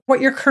about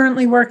what you're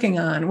currently working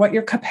on, what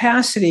your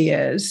capacity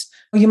is.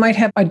 You might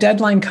have a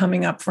deadline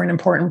coming up for an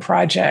important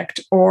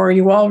project, or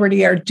you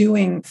already are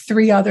doing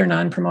 3 other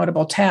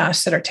non-promotable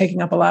tasks that are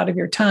taking up a lot of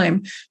your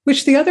time,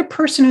 which the other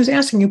person who's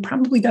asking you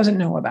probably doesn't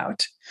know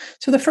about.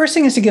 So the first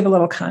thing is to give a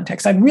little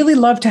context. I'd really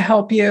love to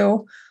help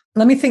you.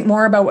 Let me think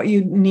more about what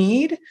you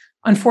need.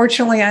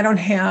 Unfortunately, I don't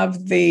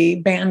have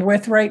the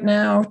bandwidth right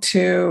now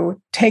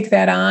to take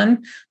that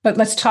on, but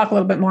let's talk a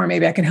little bit more.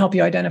 Maybe I can help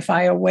you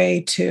identify a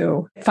way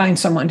to find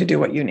someone to do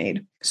what you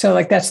need. So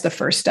like that's the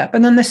first step.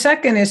 And then the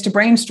second is to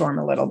brainstorm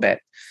a little bit,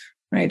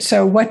 right?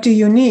 So what do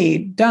you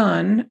need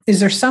done? Is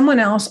there someone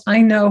else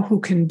I know who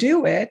can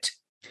do it,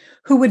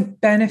 who would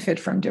benefit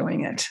from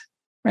doing it,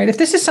 right? If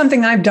this is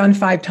something I've done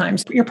 5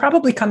 times, you're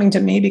probably coming to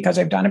me because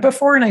I've done it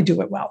before and I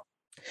do it well.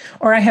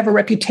 Or I have a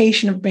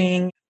reputation of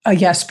being a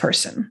yes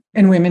person,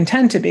 and women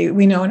tend to be.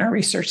 We know in our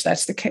research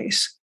that's the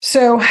case.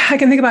 So I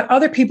can think about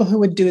other people who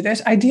would do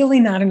this,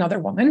 ideally not another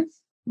woman,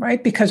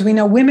 right? Because we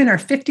know women are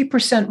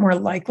 50% more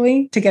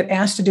likely to get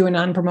asked to do a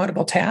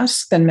non-promotable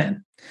task than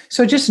men.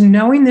 So just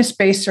knowing this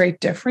base rate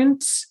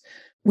difference,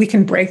 we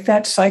can break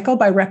that cycle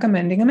by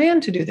recommending a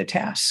man to do the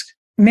task.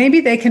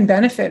 Maybe they can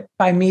benefit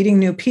by meeting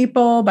new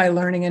people, by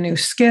learning a new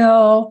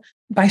skill,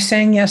 by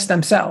saying yes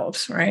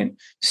themselves, right?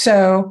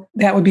 So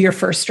that would be your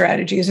first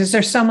strategy is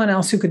there someone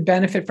else who could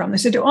benefit from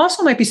this? It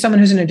also might be someone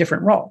who's in a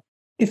different role.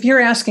 if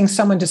you're asking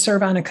someone to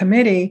serve on a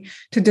committee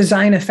to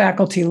design a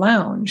faculty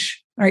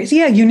lounge, all right, so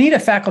yeah, you need a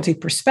faculty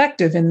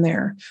perspective in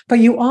there, but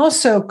you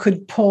also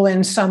could pull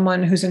in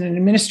someone who's an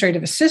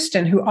administrative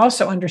assistant who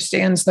also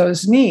understands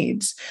those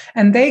needs.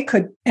 And they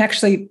could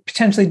actually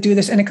potentially do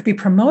this, and it could be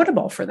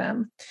promotable for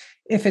them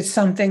if it's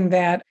something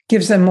that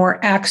gives them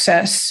more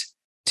access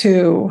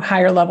to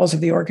higher levels of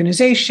the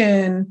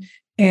organization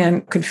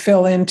and could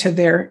fill into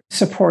their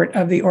support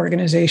of the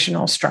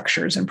organizational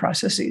structures and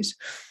processes.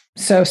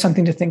 So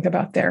something to think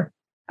about there.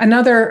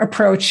 Another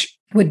approach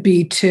would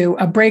be to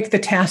break the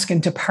task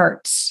into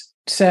parts.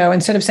 So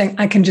instead of saying,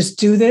 I can just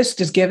do this,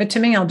 just give it to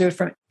me, I'll do it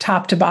from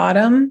top to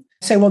bottom.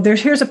 Say, well,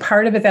 here's a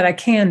part of it that I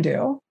can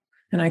do,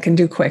 and I can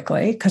do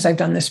quickly because I've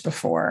done this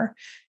before.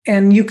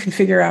 And you can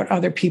figure out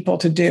other people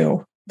to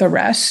do the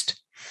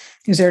rest.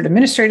 Is there an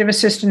administrative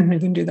assistant who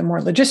can do the more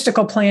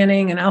logistical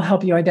planning? And I'll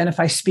help you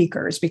identify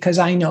speakers because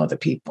I know the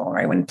people,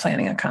 right, when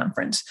planning a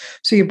conference.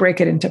 So you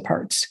break it into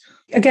parts.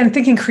 Again,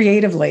 thinking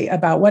creatively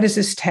about what is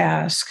this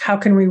task? How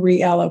can we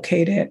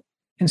reallocate it?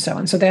 And so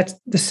on. So that's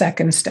the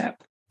second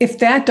step. If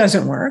that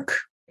doesn't work,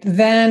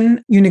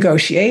 then you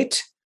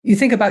negotiate. You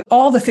think about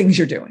all the things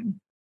you're doing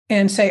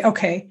and say,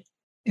 okay,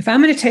 if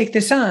I'm going to take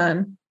this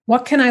on,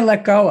 what can I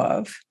let go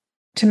of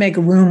to make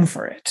room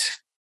for it?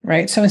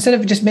 Right. So instead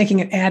of just making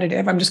it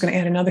additive, I'm just going to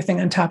add another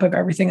thing on top of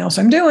everything else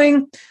I'm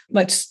doing.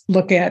 Let's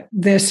look at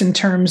this in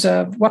terms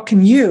of what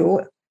can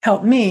you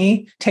help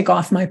me take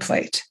off my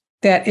plate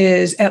that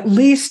is at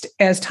least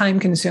as time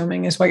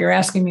consuming as what you're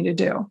asking me to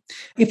do.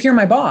 If you're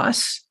my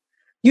boss,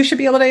 you should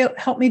be able to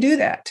help me do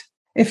that.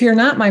 If you're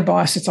not my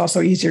boss, it's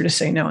also easier to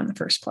say no in the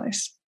first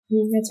place.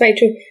 That's very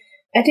true.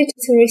 I did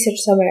some research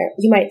somewhere,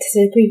 you might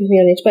disagree with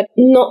me on it, but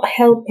not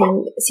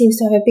helping seems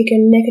to have a bigger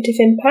negative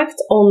impact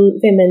on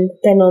women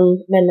than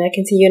on men. I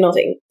can see you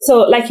nodding.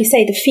 So like you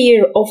say, the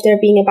fear of there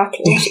being a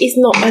backlash is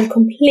not a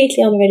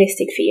completely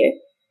unrealistic fear.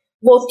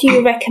 What do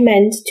you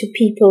recommend to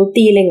people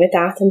dealing with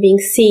that and being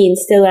seen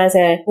still as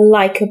a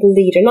likable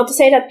leader? Not to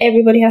say that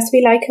everybody has to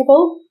be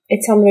likable,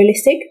 it's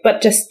unrealistic,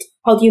 but just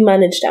how do you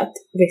manage that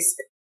risk?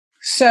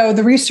 So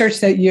the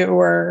research that you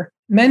were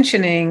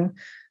mentioning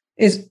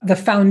is the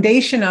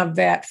foundation of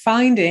that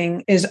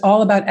finding is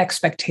all about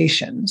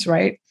expectations,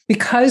 right?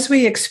 Because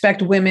we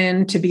expect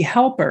women to be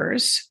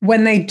helpers,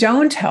 when they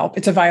don't help,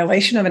 it's a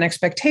violation of an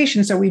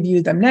expectation, so we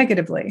view them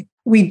negatively.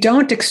 We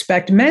don't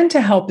expect men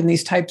to help in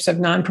these types of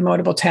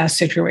non-promotable task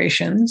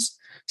situations.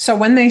 So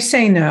when they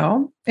say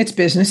no, it's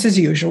business as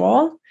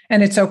usual,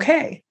 and it's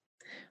okay.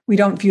 We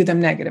don't view them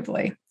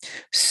negatively.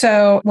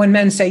 So when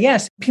men say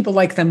yes, people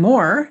like them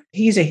more.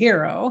 He's a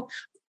hero.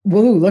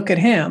 Woo, look at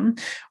him.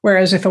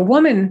 Whereas if a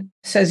woman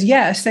says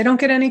yes, they don't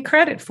get any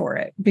credit for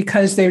it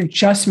because they're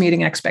just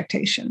meeting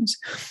expectations.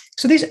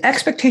 So these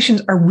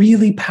expectations are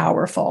really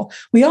powerful.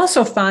 We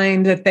also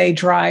find that they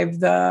drive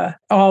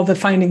all the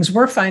findings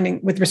we're finding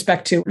with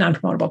respect to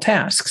non-promotable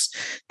tasks,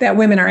 that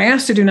women are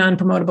asked to do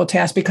non-promotable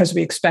tasks because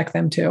we expect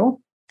them to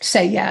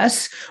say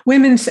yes.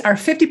 Women are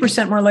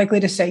 50% more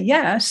likely to say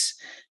yes.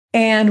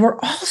 And we're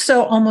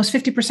also almost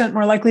 50%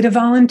 more likely to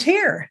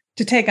volunteer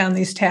to take on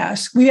these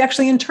tasks. We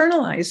actually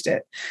internalized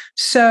it.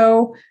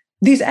 So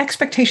these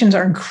expectations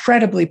are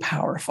incredibly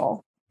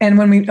powerful. And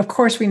when we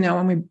know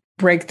when we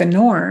break the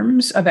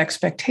norms of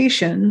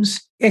expectations,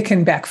 it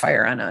can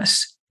backfire on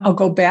us. I'll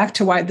go back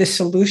to why the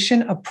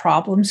solution of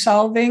problem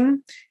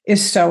solving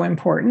is so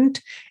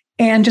important,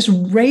 and just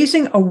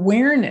raising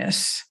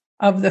awareness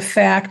of the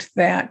fact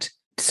that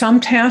some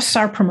tasks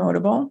are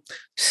promotable,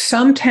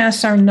 some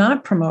tasks are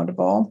not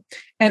promotable,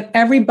 and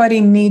everybody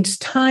needs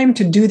time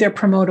to do their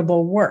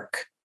promotable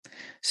work.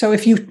 So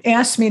if you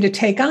ask me to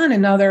take on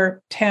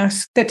another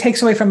task that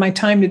takes away from my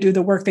time to do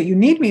the work that you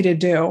need me to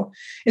do,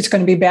 it's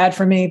going to be bad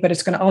for me, but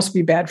it's going to also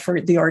be bad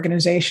for the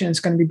organization. It's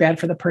going to be bad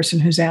for the person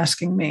who's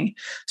asking me.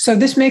 So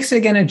this makes it,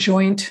 again, a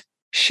joint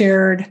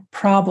shared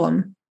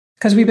problem,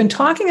 because we've been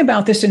talking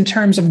about this in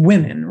terms of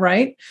women,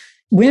 right?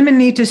 Women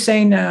need to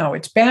say no.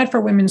 It's bad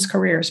for women's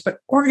careers, but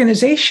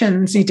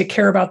organizations need to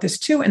care about this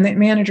too, and that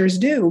managers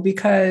do,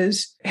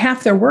 because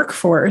half their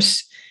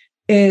workforce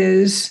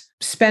is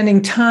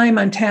spending time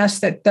on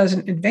tasks that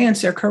doesn't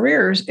advance their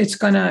careers. It's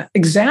going to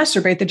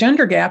exacerbate the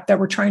gender gap that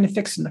we're trying to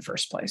fix in the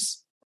first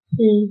place.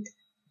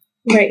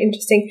 Very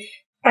interesting.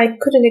 I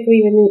couldn't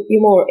agree with you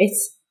more.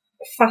 It's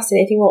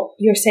fascinating what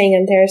you're saying,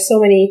 and there are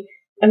so many.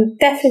 I'm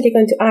definitely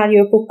going to add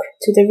your book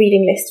to the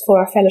reading list for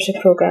our fellowship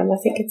program. I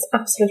think it's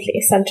absolutely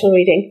essential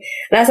reading.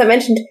 And as I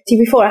mentioned to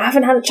you before, I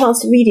haven't had a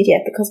chance to read it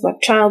yet because my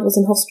child was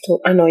in hospital,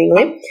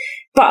 annoyingly.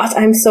 But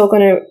I'm so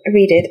going to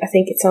read it. I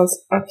think it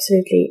sounds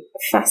absolutely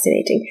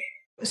fascinating.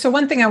 So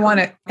one thing I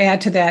want to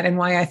add to that, and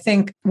why I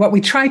think what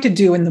we try to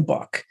do in the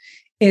book,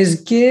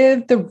 is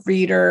give the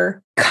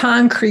reader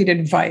concrete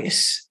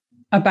advice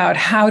about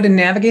how to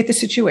navigate the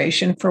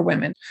situation for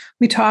women.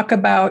 We talk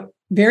about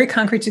very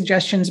concrete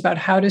suggestions about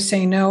how to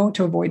say no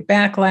to avoid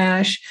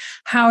backlash,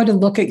 how to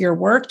look at your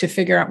work to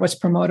figure out what's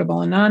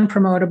promotable and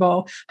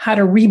non-promotable, how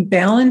to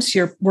rebalance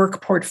your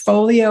work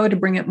portfolio to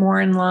bring it more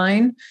in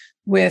line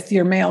with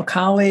your male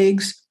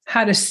colleagues,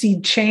 how to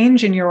seed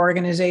change in your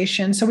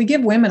organization. So we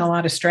give women a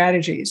lot of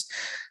strategies.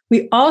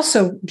 We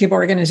also give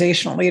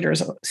organizational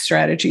leaders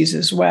strategies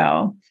as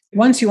well.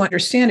 Once you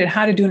understand it,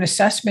 how to do an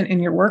assessment in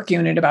your work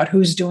unit about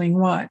who's doing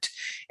what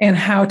and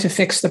how to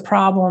fix the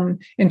problem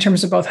in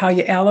terms of both how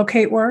you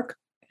allocate work.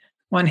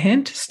 One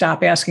hint,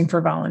 stop asking for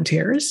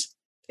volunteers.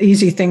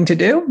 Easy thing to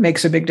do,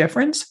 makes a big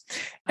difference.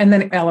 And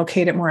then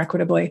allocate it more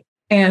equitably.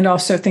 And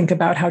also think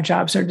about how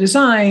jobs are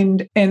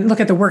designed and look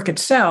at the work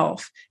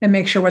itself and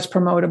make sure what's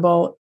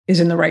promotable is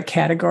in the right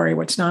category,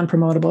 what's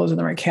non-promotable is in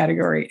the right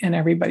category, and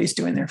everybody's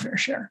doing their fair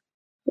share.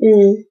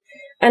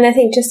 And I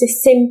think just a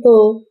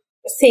simple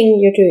thing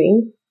you're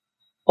doing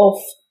of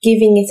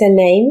giving it a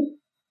name,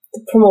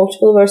 the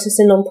promotable versus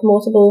the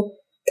non-promotable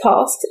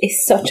tasks,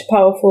 is such a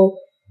powerful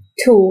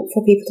tool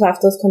for people to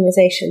have those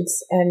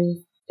conversations.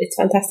 It's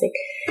fantastic.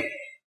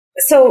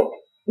 So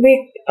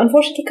we're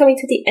unfortunately coming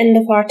to the end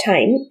of our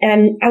time.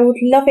 I would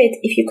love it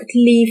if you could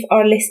leave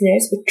our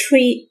listeners with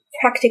 3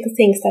 practical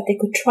things that they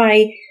could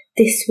try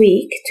this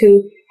week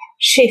to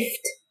shift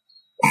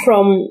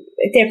from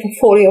their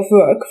portfolio of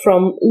work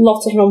from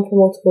lots of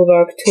non-promotable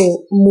work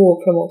to more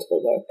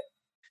promotable work.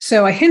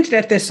 So I hinted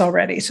at this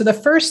already. So the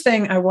first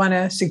thing I want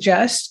to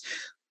suggest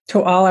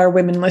to all our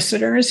women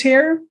listeners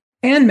here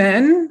and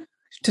men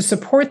to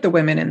support the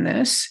women in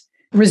this,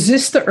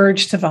 resist the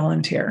urge to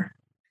volunteer.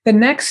 The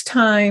next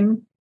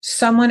time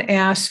someone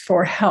asks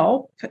for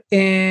help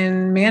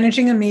in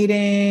managing a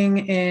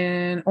meeting,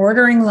 in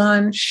ordering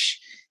lunch,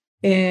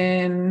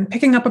 in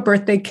picking up a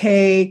birthday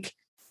cake,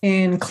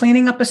 in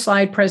cleaning up a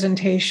slide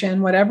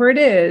presentation, whatever it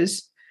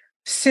is,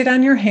 sit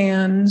on your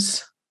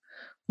hands,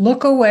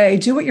 look away,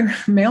 do what your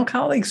male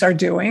colleagues are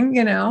doing,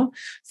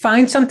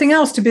 find something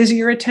else to busy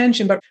your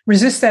attention, but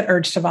resist that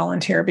urge to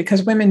volunteer,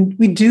 because women,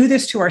 we do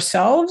this to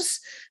ourselves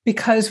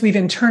because we've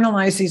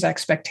internalized these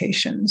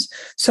expectations.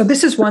 So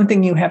this is one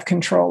thing you have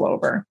control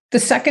over. The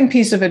second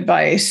piece of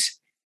advice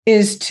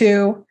is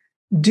to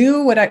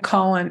do what I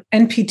call an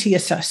NPT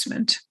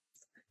assessment.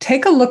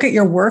 Take a look at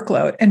your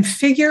workload and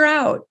figure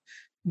out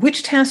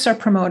which tasks are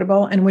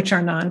promotable and which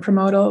are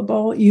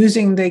non-promotable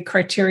using the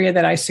criteria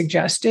that I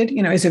suggested.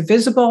 Is it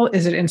visible?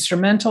 Is it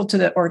instrumental to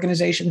the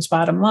organization's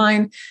bottom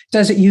line?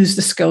 Does it use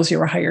the skills you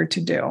were hired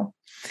to do?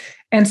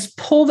 And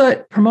pull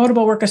the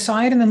promotable work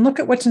aside and then look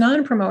at what's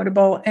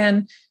non-promotable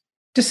and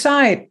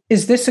decide,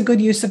 is this a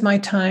good use of my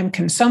time?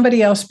 Can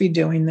somebody else be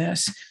doing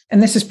this?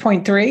 And this is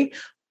point 3.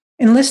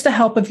 Enlist the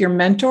help of your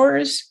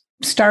mentors,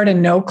 start a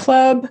no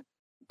club,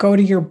 go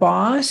to your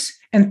boss,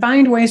 and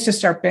find ways to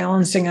start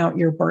balancing out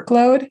your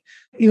workload.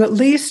 You at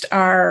least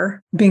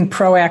are being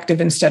proactive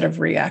instead of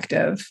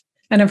reactive.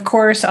 And of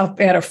course, I'll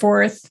add a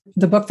 4th,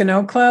 the book, The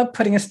No Club,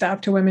 Putting a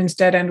Stop to Women's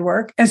Dead-End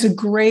Work, as a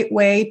great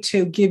way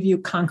to give you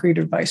concrete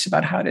advice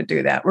about how to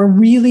do that. We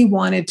really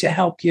wanted to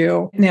help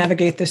you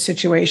navigate this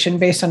situation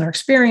based on our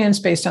experience,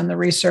 based on the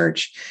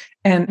research.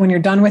 And when you're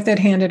done with it,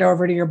 hand it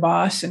over to your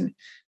boss and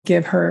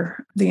give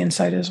her the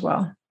insight as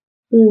well.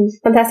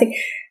 Fantastic.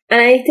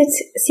 And I did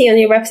see on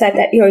your website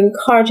that you're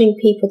encouraging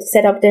people to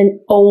set up their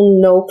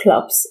own no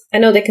clubs. I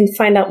know they can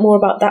find out more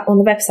about that on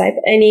the website,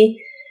 but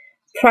any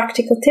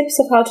practical tips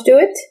of how to do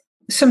it?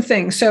 Some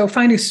things. So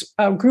find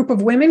a group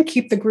of women,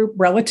 keep the group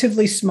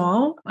relatively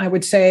small. I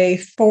would say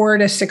 4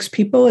 to 6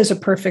 people is a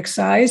perfect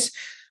size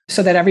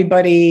so that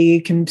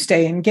everybody can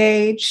stay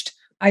engaged.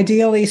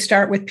 Ideally,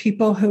 start with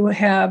people who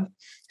have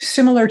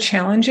similar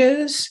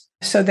challenges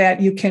so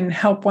that you can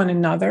help one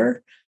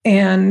another,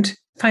 and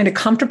find a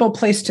comfortable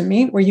place to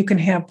meet where you can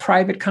have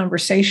private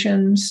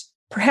conversations.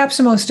 Perhaps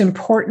the most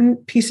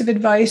important piece of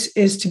advice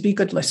is to be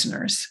good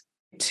listeners,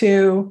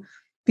 to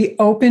be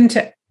open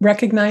to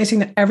recognizing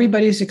that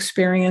everybody's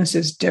experience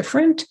is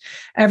different.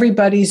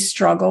 Everybody's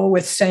struggle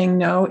with saying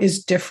no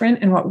is different,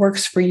 and what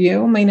works for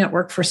you may not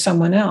work for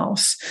someone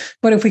else.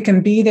 But if we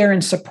can be there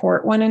and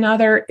support one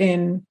another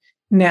in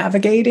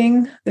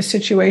navigating the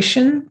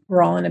situation,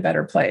 we're all in a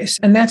better place.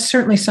 And that's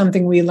certainly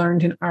something we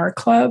learned in our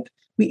club.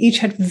 We each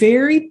had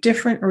very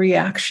different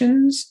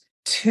reactions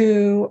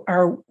to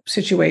our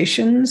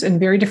situations and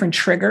very different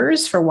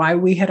triggers for why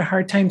we had a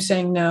hard time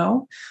saying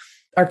no.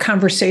 Our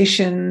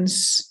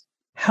conversations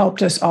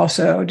helped us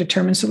also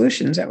determine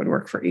solutions that would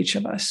work for each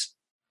of us.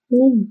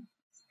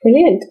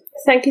 Brilliant.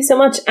 Thank you so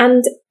much.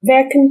 And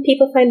where can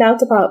people find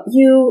out about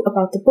you,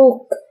 about the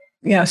book?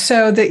 Yeah,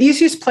 so the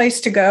easiest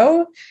place to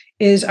go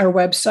is our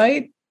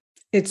website.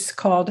 It's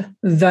called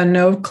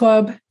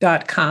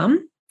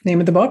thenoclub.com. Name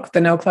of the book,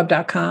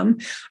 thenoclub.com.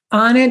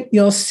 On it,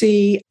 you'll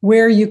see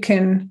where you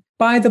can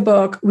buy the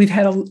book. We've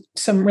had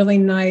some really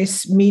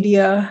nice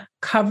media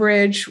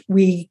coverage.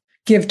 We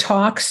give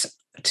talks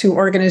to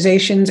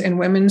organizations and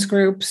women's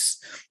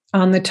groups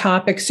on the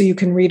topic, so you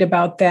can read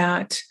about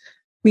that.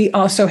 We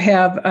also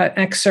have an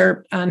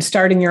excerpt on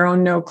starting your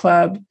own no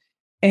club.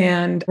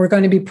 And we're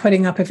going to be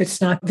putting up, if it's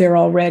not there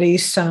already,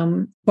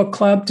 some book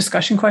club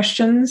discussion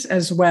questions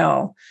as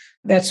well.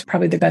 That's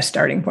probably the best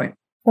starting point.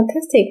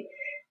 Fantastic.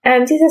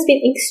 This has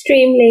been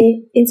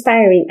extremely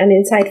inspiring and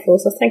insightful.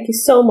 So thank you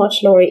so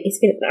much, Laurie. It's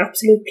been an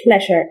absolute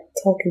pleasure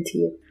talking to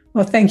you.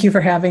 Well, thank you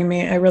for having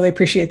me. I really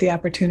appreciate the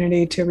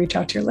opportunity to reach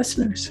out to your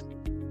listeners.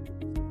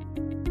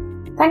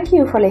 Thank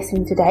you for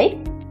listening today.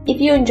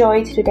 If you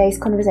enjoyed today's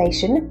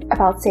conversation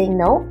about saying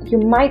no, you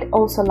might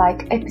also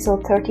like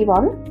episode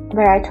 31,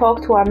 where I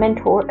talk to our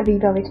mentor,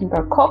 Aviva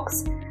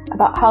Wittenberg-Cox,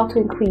 about how to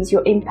increase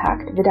your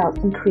impact without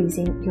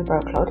increasing your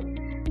workload.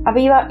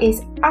 Aviva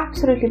is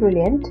absolutely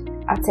brilliant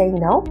at saying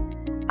no,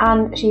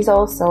 and she's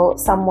also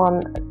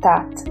someone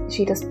that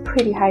she does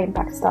pretty high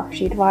impact stuff.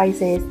 She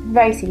advises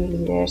very senior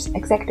leaders,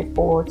 executive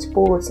boards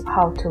of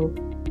how to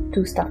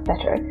do stuff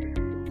better.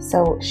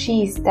 So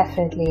she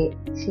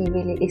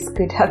really is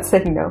good at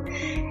saying no.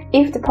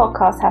 If the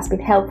podcast has been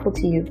helpful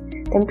to you,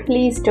 then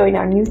please join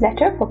our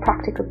newsletter for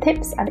practical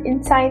tips and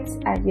insights,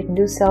 and you can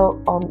do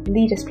so on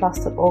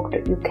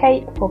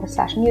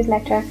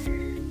leadersplus.org.uk/newsletter.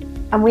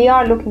 And we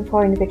are looking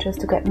for individuals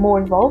to get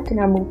more involved in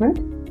our movement,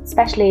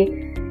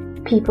 especially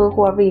people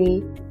who are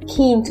really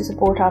keen to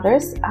support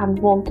others and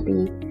want to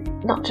be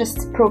not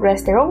just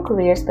progress their own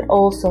careers, but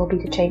also be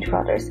the change for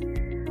others.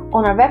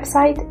 On our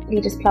website,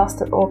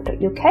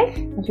 leadersplus.org.uk,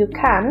 you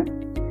can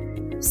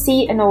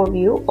see an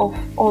overview of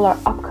all our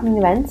upcoming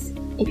events.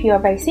 If you are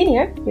very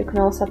senior, you can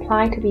also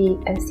apply to be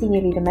a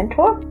senior leader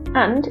mentor.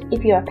 And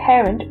if you are a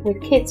parent with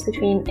kids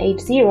between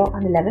age 0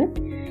 and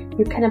 11,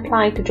 you can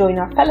apply to join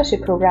our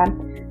fellowship program,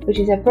 which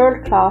is a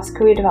world-class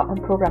career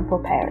development program for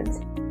parents.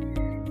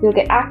 You'll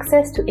get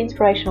access to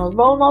inspirational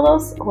role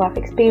models who have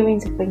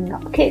experience of bringing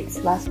up kids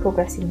whilst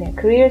progressing their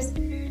careers.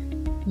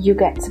 You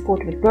get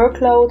support with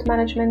workload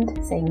management,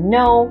 saying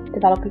no,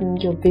 developing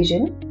your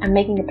vision, and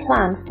making a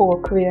plan for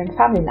career and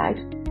family life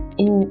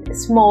in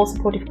small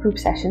supportive group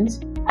sessions.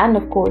 And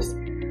of course,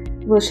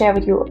 we'll share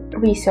with you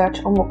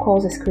research on what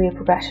causes career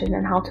progression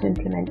and how to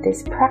implement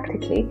this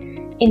practically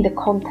in the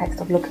context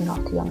of looking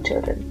after young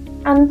children.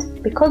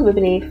 And because we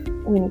believe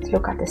we need to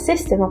look at the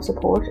system of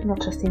support, not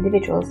just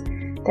individuals,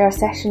 there are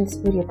sessions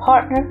with your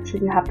partner,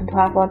 should you happen to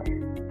have one,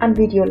 and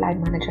video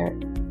line manager,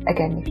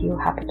 again, if you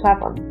happen to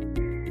have one.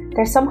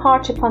 There's some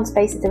hardship fund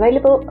spaces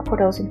available for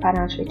those in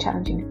financially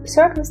challenging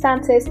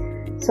circumstances,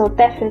 so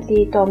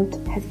definitely don't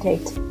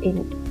hesitate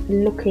in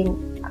looking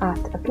at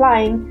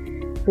applying.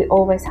 We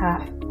always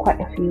have quite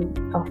a few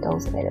of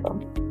those available.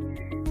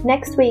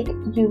 Next week,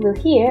 you will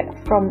hear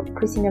from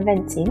Christina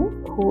Wenzin,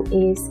 who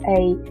is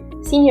a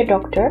senior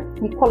doctor,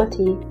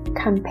 equality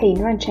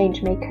campaigner and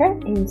change maker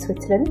in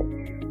Switzerland,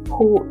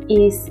 who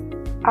is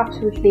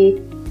absolutely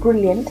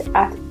brilliant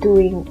at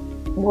doing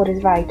what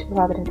is right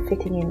rather than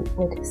fitting in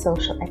with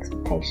social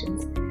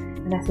expectations.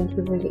 And I think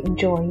you'll really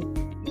enjoy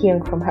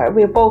hearing from her.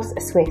 We're both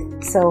Swiss,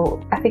 so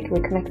I think we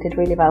connected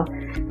really well,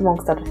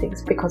 amongst other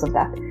things, because of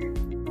that.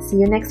 See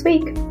you next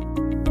week.